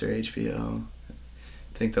Plus or HBO.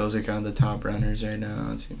 I think those are kind of the top runners right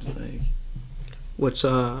now, it seems like. What's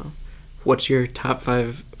your top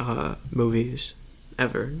 5 movies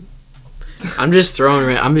ever? I'm just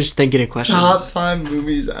thinking of questions. Top 5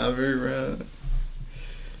 movies ever, bro.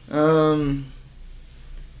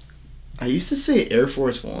 I used to say Air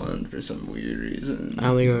Force One for some weird reason. I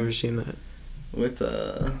don't think I've ever seen that. With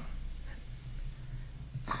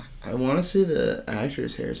I want to say the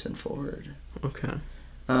actor's Harrison Ford. Okay.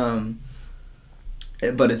 But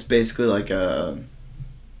it's basically like a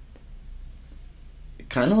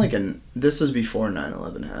kind of like this was before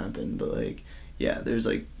 9/11 happened, but like yeah, there's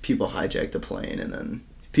like people hijack the plane and then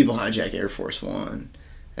people hijack Air Force One,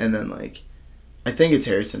 and then like I think it's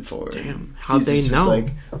Harrison Ford. Damn, how'd they just know?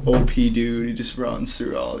 Like OP dude, he just runs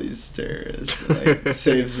through all these terrorists, and, like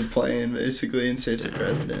saves the plane basically and saves the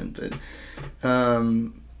president. But I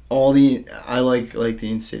like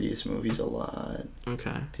the Insidious movies a lot.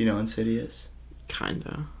 Okay. Do you know Insidious?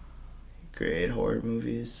 Kinda. Great horror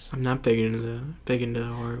movies. I'm not big into the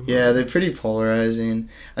horror movies. Yeah, they're pretty polarizing.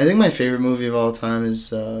 I think my favorite movie of all time is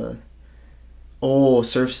Surf's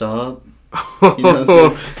Up. You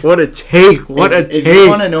know, what a take! If you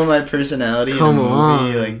want to know my personality Come in a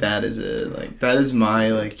movie, on. like that is it. Like that is my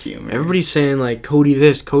like humor. Everybody's saying like Cody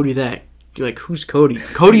this, Cody that. You're like, who's Cody?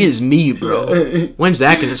 Cody is me, bro. When's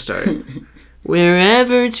that gonna start?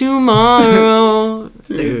 Wherever tomorrow.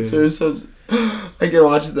 Dude. Surf's Up. I can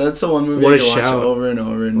watch it. That's the one movie I can watch over and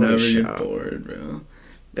over and never get bored, bro.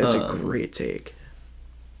 That's a great take.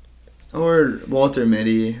 Or Walter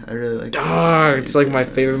Mitty. I really like that. It's like my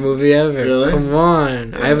favorite movie ever. Really? Come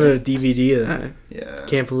on. Yeah. I have a DVD of that. Yeah.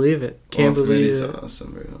 Can't believe it. Can't Walter believe Mitty's it.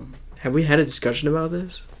 awesome, bro. Have we had a discussion about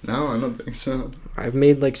this? No, I don't think so. I've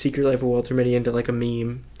made like Secret Life of Walter Mitty into like a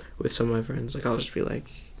meme with some of my friends. Like I'll just be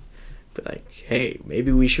like, hey,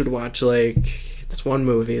 maybe we should watch like this one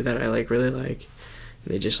movie that I like really like.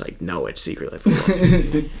 And they just like, no, it's Secret Life of Walter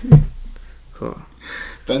Mitty. Cool.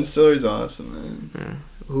 Ben Stiller's awesome, man. Yeah.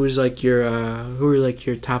 Who are like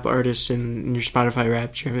your top artists in your Spotify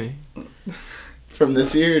Wrapped, Jeremy? From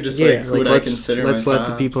this year, just who would I consider let's my let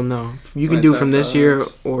the people know. You can do from this year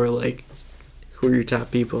or like who are your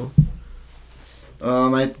top people?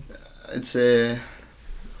 I'd say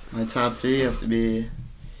my top 3 have to be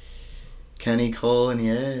Kenny, Cole, and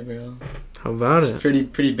Ye, bro. How about it's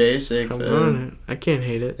pretty basic. How about it? I can't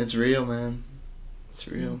hate it. It's real, man. It's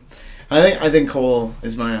real. I think Cole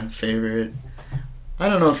is my favorite. I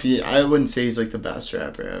don't know if I wouldn't say he's like the best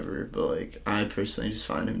rapper ever, but like I personally just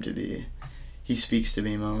find him to be, he speaks to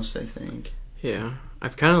me most, I think. Yeah.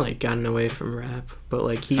 I've kind of like gotten away from rap, but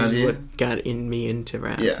like he's what got me into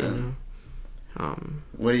rap, yeah. You know?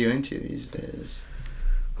 What are you into these days?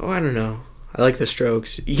 Oh, I don't know. I like the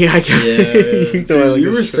Strokes. Yeah, I got you know, dude,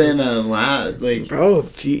 you were saying that a lot, like bro.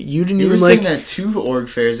 You didn't you even were like saying that 2 org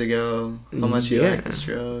fairs ago. How much you like the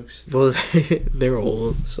Strokes? Well, they're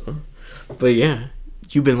old, so. But yeah,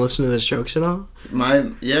 you've been listening to the Strokes at all? My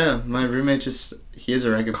roommate he has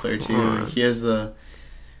a record player too. He has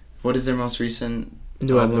what is their most recent?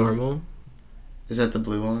 New Abnormal. Is that the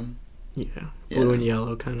blue one? Yeah, blue and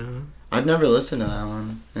yellow kind of. I've never listened to that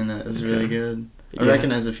one, and it was really good. I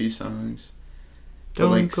recognize a few songs. But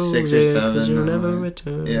like 6 or 7. Never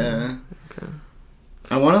return. Yeah. Okay.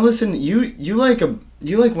 I want to listen. You like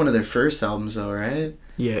one of their first albums though, right?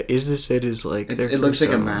 Yeah. Is This It is like their It looks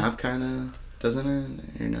like a map kind of, doesn't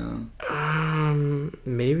it? Or no?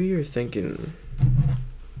 Maybe you're thinking.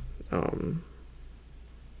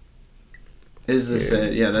 Is This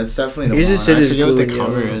It? Yeah, that's definitely the Is one. This It I is forget what the blue and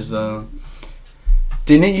cover yellow. is though.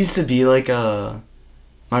 Didn't it used to be like a?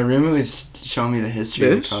 My roommate was showing me the history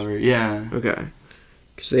of the cover. Yeah. Okay.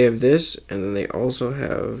 Because they have this, and then they also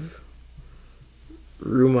have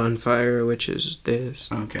Room on Fire, which is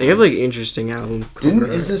this. Okay. They have like interesting album cover.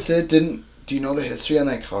 Is This It? Do you know the history on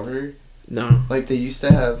that cover? No. Like they used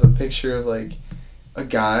to have a picture of like a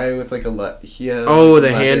guy with like he had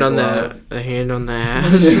the hand on the hand on the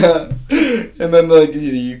ass. Yeah. And then like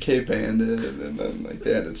the UK banned it, and then like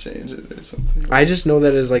they had to change it or something. I just know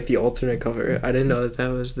that as like the alternate cover. I didn't know that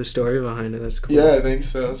was the story behind it. That's cool. Yeah, I think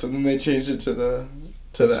so. So then they changed it to the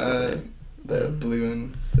blue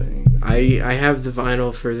and thing. I have the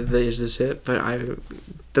vinyl for the Is This It, but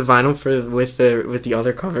the vinyl for with the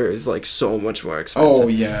other cover is like so much more expensive. Oh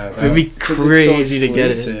yeah, it'd be crazy to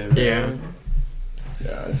get it. Right? Yeah.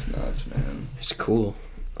 Yeah, it's nuts, man. It's cool.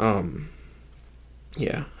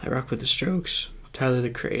 Yeah, I rock with the Strokes. Tyler the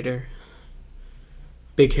Creator.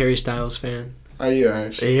 Big Harry Styles fan. Are you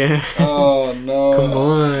actually? Yeah. Oh no. Come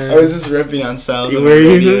on. I was just ripping on Styles on the Were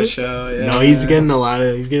you? radio show. Yeah. No, he's getting a lot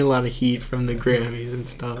of heat from the Grammys and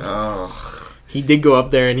stuff. Oh. He did go up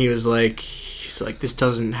there and he was like, this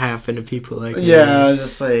doesn't happen to people like me. Yeah, I was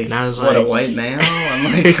just like, and I was what, like, a white male?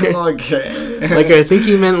 I'm like, okay. Like, I think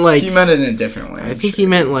he meant like... He meant it in a different way. I think he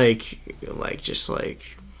meant like just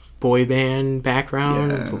like boy band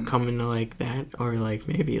background, yeah. coming to like that, or like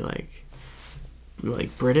maybe like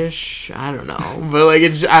like British. I don't know, but like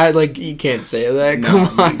it's like you can't say that. No,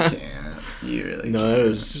 Come on. you can't. You really No,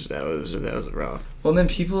 can't. that was rough. Well, then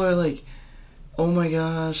people are like, oh my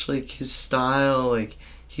gosh, like his style, like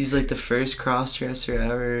he's like the first cross-dresser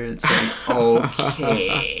ever. It's like,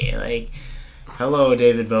 okay, like, hello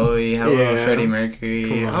David Bowie, hello Freddie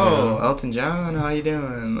Mercury, Elton John, how you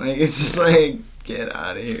doing? Like, it's just like, get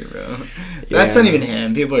out of here, bro. That's not even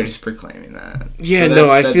him. People are just proclaiming that. Yeah, so no,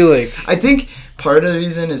 I feel like... I think part of the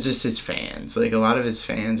reason is just his fans. Like, a lot of his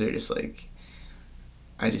fans are just like,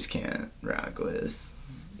 I just can't rock with.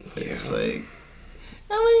 It's like,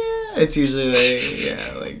 oh yeah. It's usually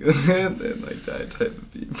like, like that type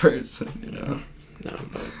of person, you know? No,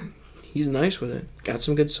 but he's nice with it. Got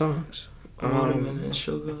some good songs. Watermelon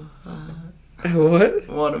sugar. What?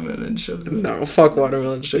 Watermelon sugar. No, fuck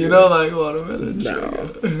watermelon sugar. You don't like watermelon no.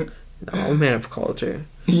 sugar? No, I'm a man of culture.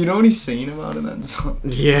 You know what he's singing about in that song?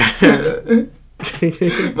 Yeah.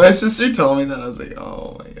 My sister told me that. I was like,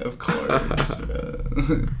 oh my god, of course.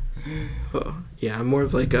 Yeah, I'm more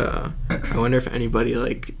of like a... I wonder if anybody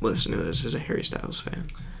like listening to this is a Harry Styles fan.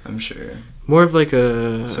 I'm sure. More of like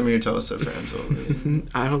a... Some of your Tosa friends will be.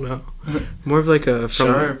 I don't know. More of like a...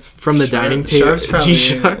 From the Sharp. dining table. G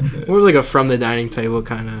Sharp. More of like a from the dining table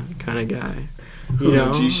kind of guy. You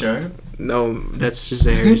know? G Sharp? No, that's just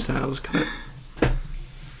a Harry Styles cut.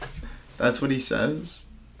 That's what he says?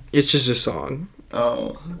 It's just a song.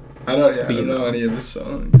 Oh. I don't know any of his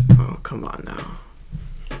songs. Oh, come on now.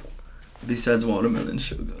 Besides Watermelon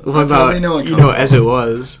Sugar. What about, As It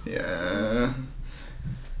Was? Yeah.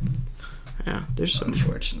 Yeah, there's some.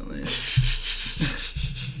 Unfortunately.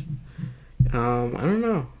 I don't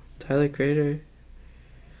know. Tyler Creator.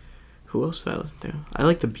 Who else do I listen to? I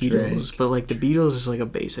like the Beatles, Drake. but like the Beatles is like a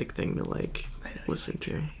basic thing to like listen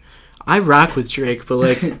to. I rock with Drake, but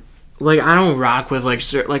like, like I don't rock with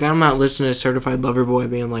like I'm not listening to Certified Lover Boy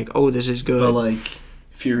being like, oh, this is good. But like,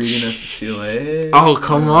 if you're reading SCLA. Oh,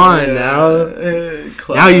 come on now.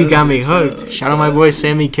 Now you got me hooked. Shout out my boy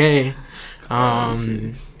Sammy K.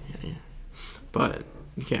 But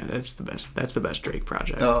yeah, that's the best. That's the best Drake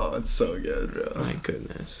project. Oh, it's so good, bro. My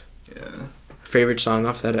goodness. Yeah. Favorite song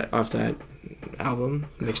off that album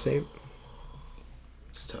mixtape?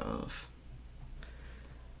 It's tough.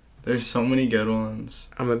 There's so many good ones.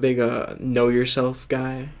 I'm a big Know Yourself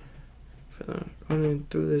guy. Running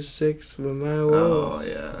through the six with my wolf. Oh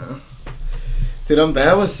yeah. Dude, I'm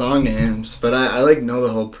bad with song names, but I like know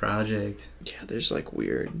the whole project. Yeah, there's like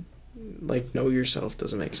weird, like Know Yourself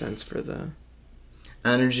doesn't make sense for the.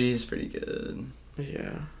 Energy is pretty good.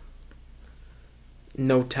 Yeah.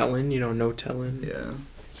 No Telling, No Telling. Yeah.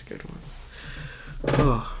 It's a good one.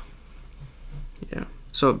 Oh. Yeah.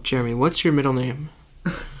 So, Jeremy, what's your middle name?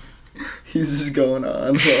 He's just going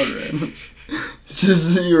on random. It's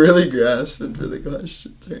just, you're really grasping for the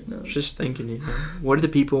questions right now. Just thinking, What do the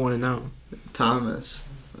people want to know? Thomas.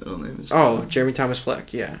 Middle name is Thomas. Jeremy Thomas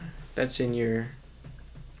Fleck, yeah. That's in your,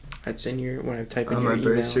 when I type in on your my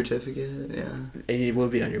email. birth certificate, yeah. It will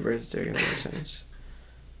be on your birth certificate, that makes sense.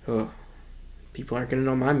 Oh. People aren't going to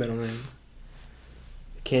know my middle name.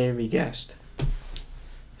 It can't even be guessed.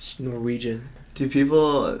 It's Norwegian. Do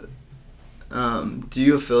people, do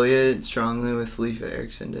you affiliate strongly with Leif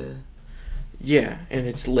Erikson? Yeah, and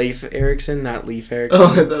it's Leif Erikson, not Leif Erikson.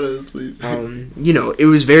 Oh, I thought it was Leif. It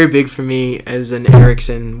was very big for me as an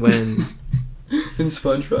Erikson when... In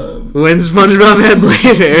SpongeBob. When SpongeBob had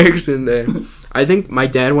Leif Erikson there. I think my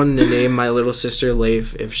dad wanted to name my little sister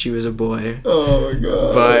Leif if she was a boy. Oh my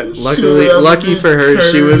god! But lucky for her,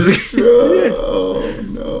 she was. Oh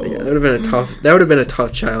no! Yeah, that would have been a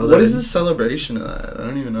tough childhood. What is the celebration of that? I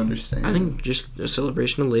don't even understand. I think just a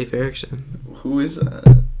celebration of Leif Erikson. Who is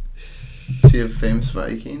that? Is he a famous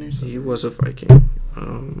Viking or something? He was a Viking. I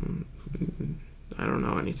don't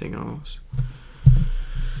know anything else.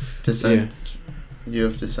 Descent. Yeah. You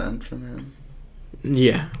have descent from him.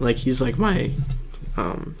 Yeah, like he's like my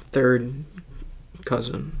third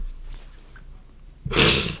cousin.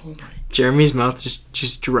 Oh my. Jeremy's mouth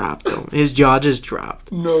just dropped though. His jaw just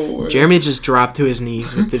dropped. No way. Jeremy just dropped to his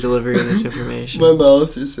knees with the delivery of this information. My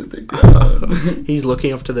mouth just hit the ground. He's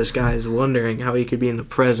looking up to the skies wondering how he could be in the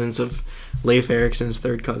presence of Leif Erikson's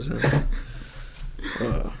third cousin.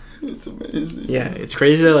 It's amazing. Yeah, it's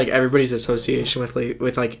crazy that like everybody's association with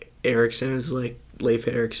like Erikson is like Leif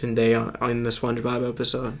Erikson Day on the SpongeBob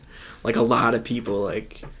episode. Like a lot of people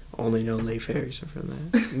like only know Leif Erikson from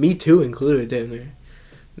that. Me too included, damn near.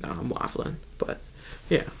 No, I'm waffling, but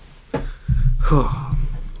yeah.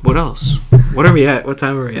 What else? What are we at? What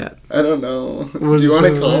time are we at? I don't know. Do you want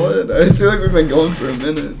to call it? I feel like we've been going for a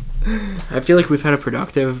minute. I feel like we've had a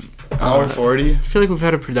productive Hour 40. I feel like we've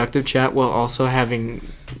had a productive chat while also having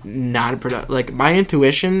not a productive. Like, my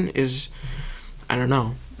intuition is, I don't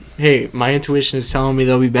know. Hey, my intuition is telling me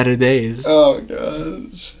there'll be better days. Oh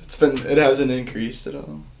gosh, it hasn't increased at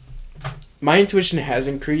all. My intuition has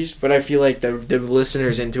increased, but I feel like the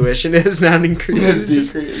listener's intuition has not increased.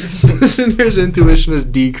 It's decreased. Listener's intuition has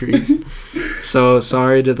decreased. So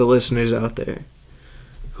sorry to the listeners out there.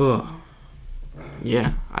 Oh.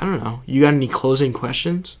 Yeah, I don't know. You got any closing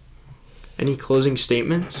questions? Any closing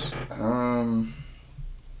statements?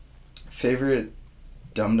 Favorite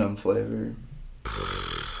Dum Dum flavor?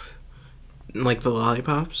 Like the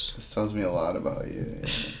lollipops? This tells me a lot about you. Yeah.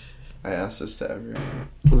 I asked this to everyone.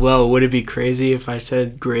 Well, would it be crazy if I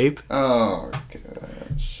said grape? Oh,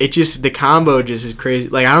 gosh. The combo just is crazy.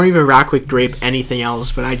 Like, I don't even rock with grape anything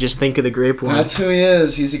else, but I just think of the grape one. That's who he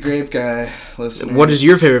is. He's a grape guy. Listeners. What is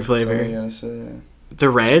your favorite flavor? Sorry, I gotta say. The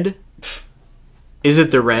red? Is it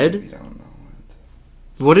the red? You don't know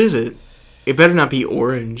what. What is it? It better not be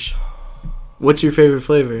orange. What's your favorite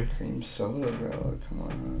flavor? Cream soda, bro. Come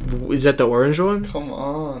on. Is that the orange one? Come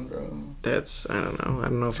on, bro. That's, I don't know. I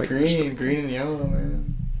don't know if it's green and yellow,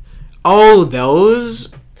 man. Oh,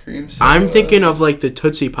 those? Cream soda. I'm thinking of like the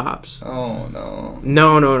Tootsie Pops. Oh, no.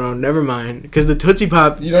 No, never mind. Because the Tootsie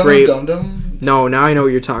Pop You don't grape... know Dum Dums? No, now I know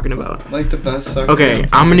what you're talking about. Like the best sucker. Okay,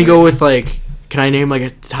 I'm gonna go with like... Can I name like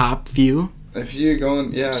a top few? If you're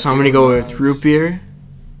going... Yeah. So I'm gonna go with root beer.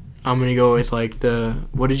 I'm gonna go with like the...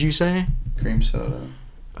 What did you say? Cream soda.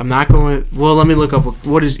 I'm not going with... Well, let me look up.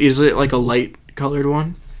 What is it like a light colored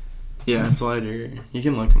one? Yeah, it's lighter. You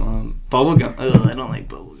can look them up. Bubblegum. Ugh, I don't like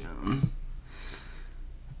bubblegum.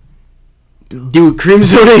 Dude, cream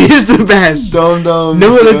soda is the best. Dum Dums.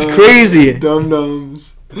 No, that's crazy. Dum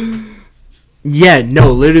Dums. Yeah,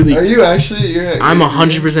 no, literally. Are you actually? I'm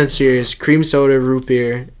 100% serious. Cream soda, root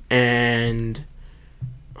beer, and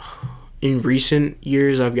in recent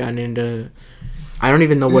years I've gotten into... I don't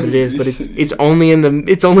even know what it is, but it's only in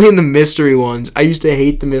the mystery ones. I used to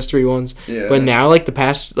hate the mystery ones, but now like the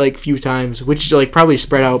past like few times, which like probably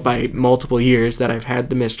spread out by multiple years that I've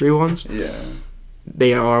had the mystery ones. Yeah.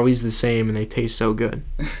 They are always the same and they taste so good.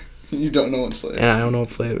 You don't know what flavor. And I don't know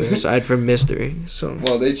what flavor aside from mystery. So.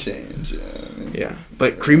 Well, they change. Yeah. Yeah,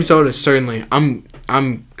 but cream soda certainly. I'm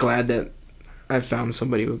glad that I found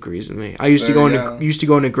somebody who agrees with me. I used to go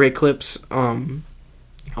into Great Clips.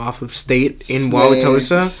 Off of State in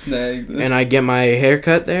Wauwatosa, and I get my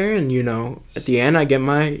haircut there, and at the end I get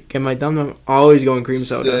my Dum Dum. Always going cream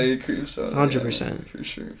soda. Cream soda, 100%. For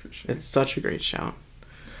sure. It's such a great shout.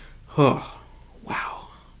 Oh, wow.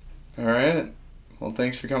 All right. Well,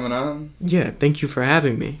 thanks for coming on. Yeah, thank you for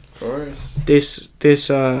having me. Of course. This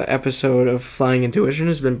episode of Flying Intuition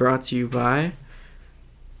has been brought to you by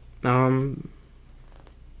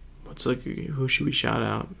who should we shout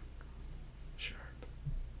out?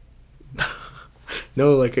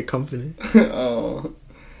 No, like a company. Oh.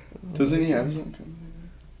 Doesn't he have his own company?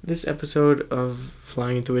 This episode of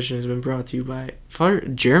Flying Intuition has been brought to you by...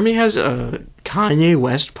 Jeremy has a Kanye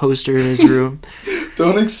West poster in his room.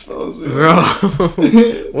 Don't expose me. Bro,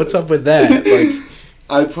 what's up with that? Like,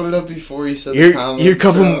 I put it up before he said the comments.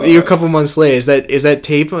 You're a couple months late. Is that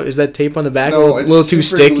tape? Is that tape on the back? No, a little too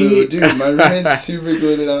sticky. Glued. Dude, my roommate's super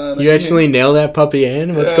glued it on. You actually nail that puppy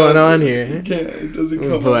in? What's going on here? It doesn't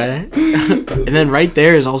come out. And then right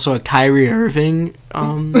there is also a Kyrie Irving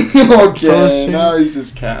poster. Now he's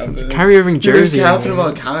just capping. It's a Kyrie Irving jersey. He's capping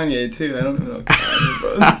about Kanye too. I don't even know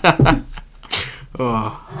Kanye,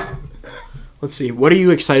 Oh. Let's see. What are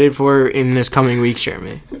you excited for in this coming week,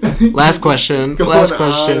 Jeremy? Last question.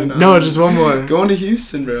 No, just one more. Going to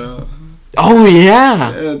Houston, bro. Oh,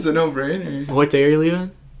 yeah. Yeah, it's a no-brainer. What day are you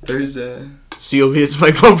leaving? Thursday. So you'll be at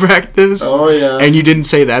spikeball practice? Oh, yeah. And you didn't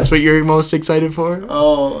say that's what you're most excited for?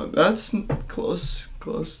 Oh, that's close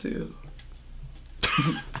to.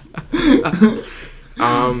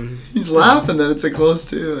 He's laughing that it's a close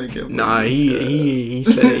to. Nah, he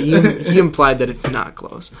said he implied that it's not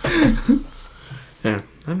close. Yeah,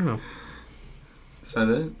 I don't know. Is that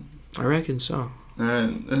it? I reckon so.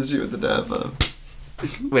 Alright, let's see what the dab up.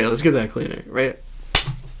 Wait, let's get that cleaner, right?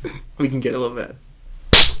 We can get a little bit.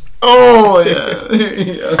 Oh, yeah. There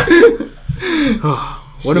you go.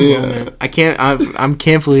 What a moment. I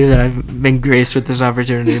can't believe that I've been graced with this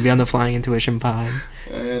opportunity to be on the Flying Intuition pod.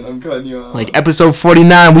 And I'm cutting you off. Like episode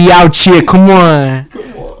 49, we out here. Come on.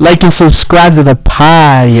 Like and subscribe to the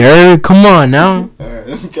pod, you heard? Come on now. Alright,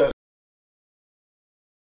 I'm cutting.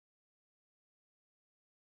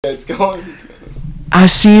 It's going. I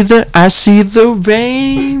see the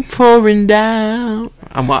rain pouring down.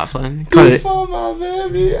 I'm waffling. Cut it. For my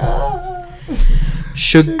very eyes.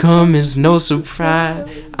 Should come is no surprise.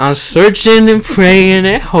 I'm searching and praying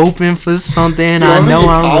and hoping for something. Dude, I know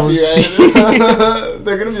I'm gonna see.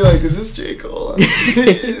 They're gonna be like, "Is this J. Cole?"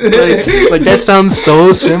 like that sounds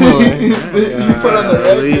so similar. You put on the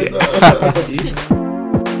record.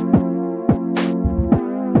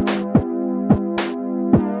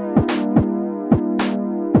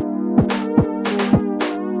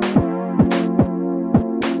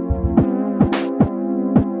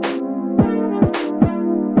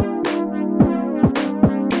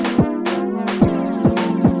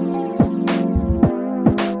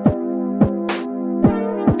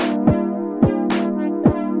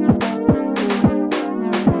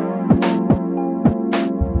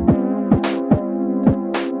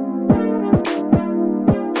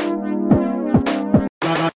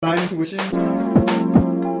 My intuition.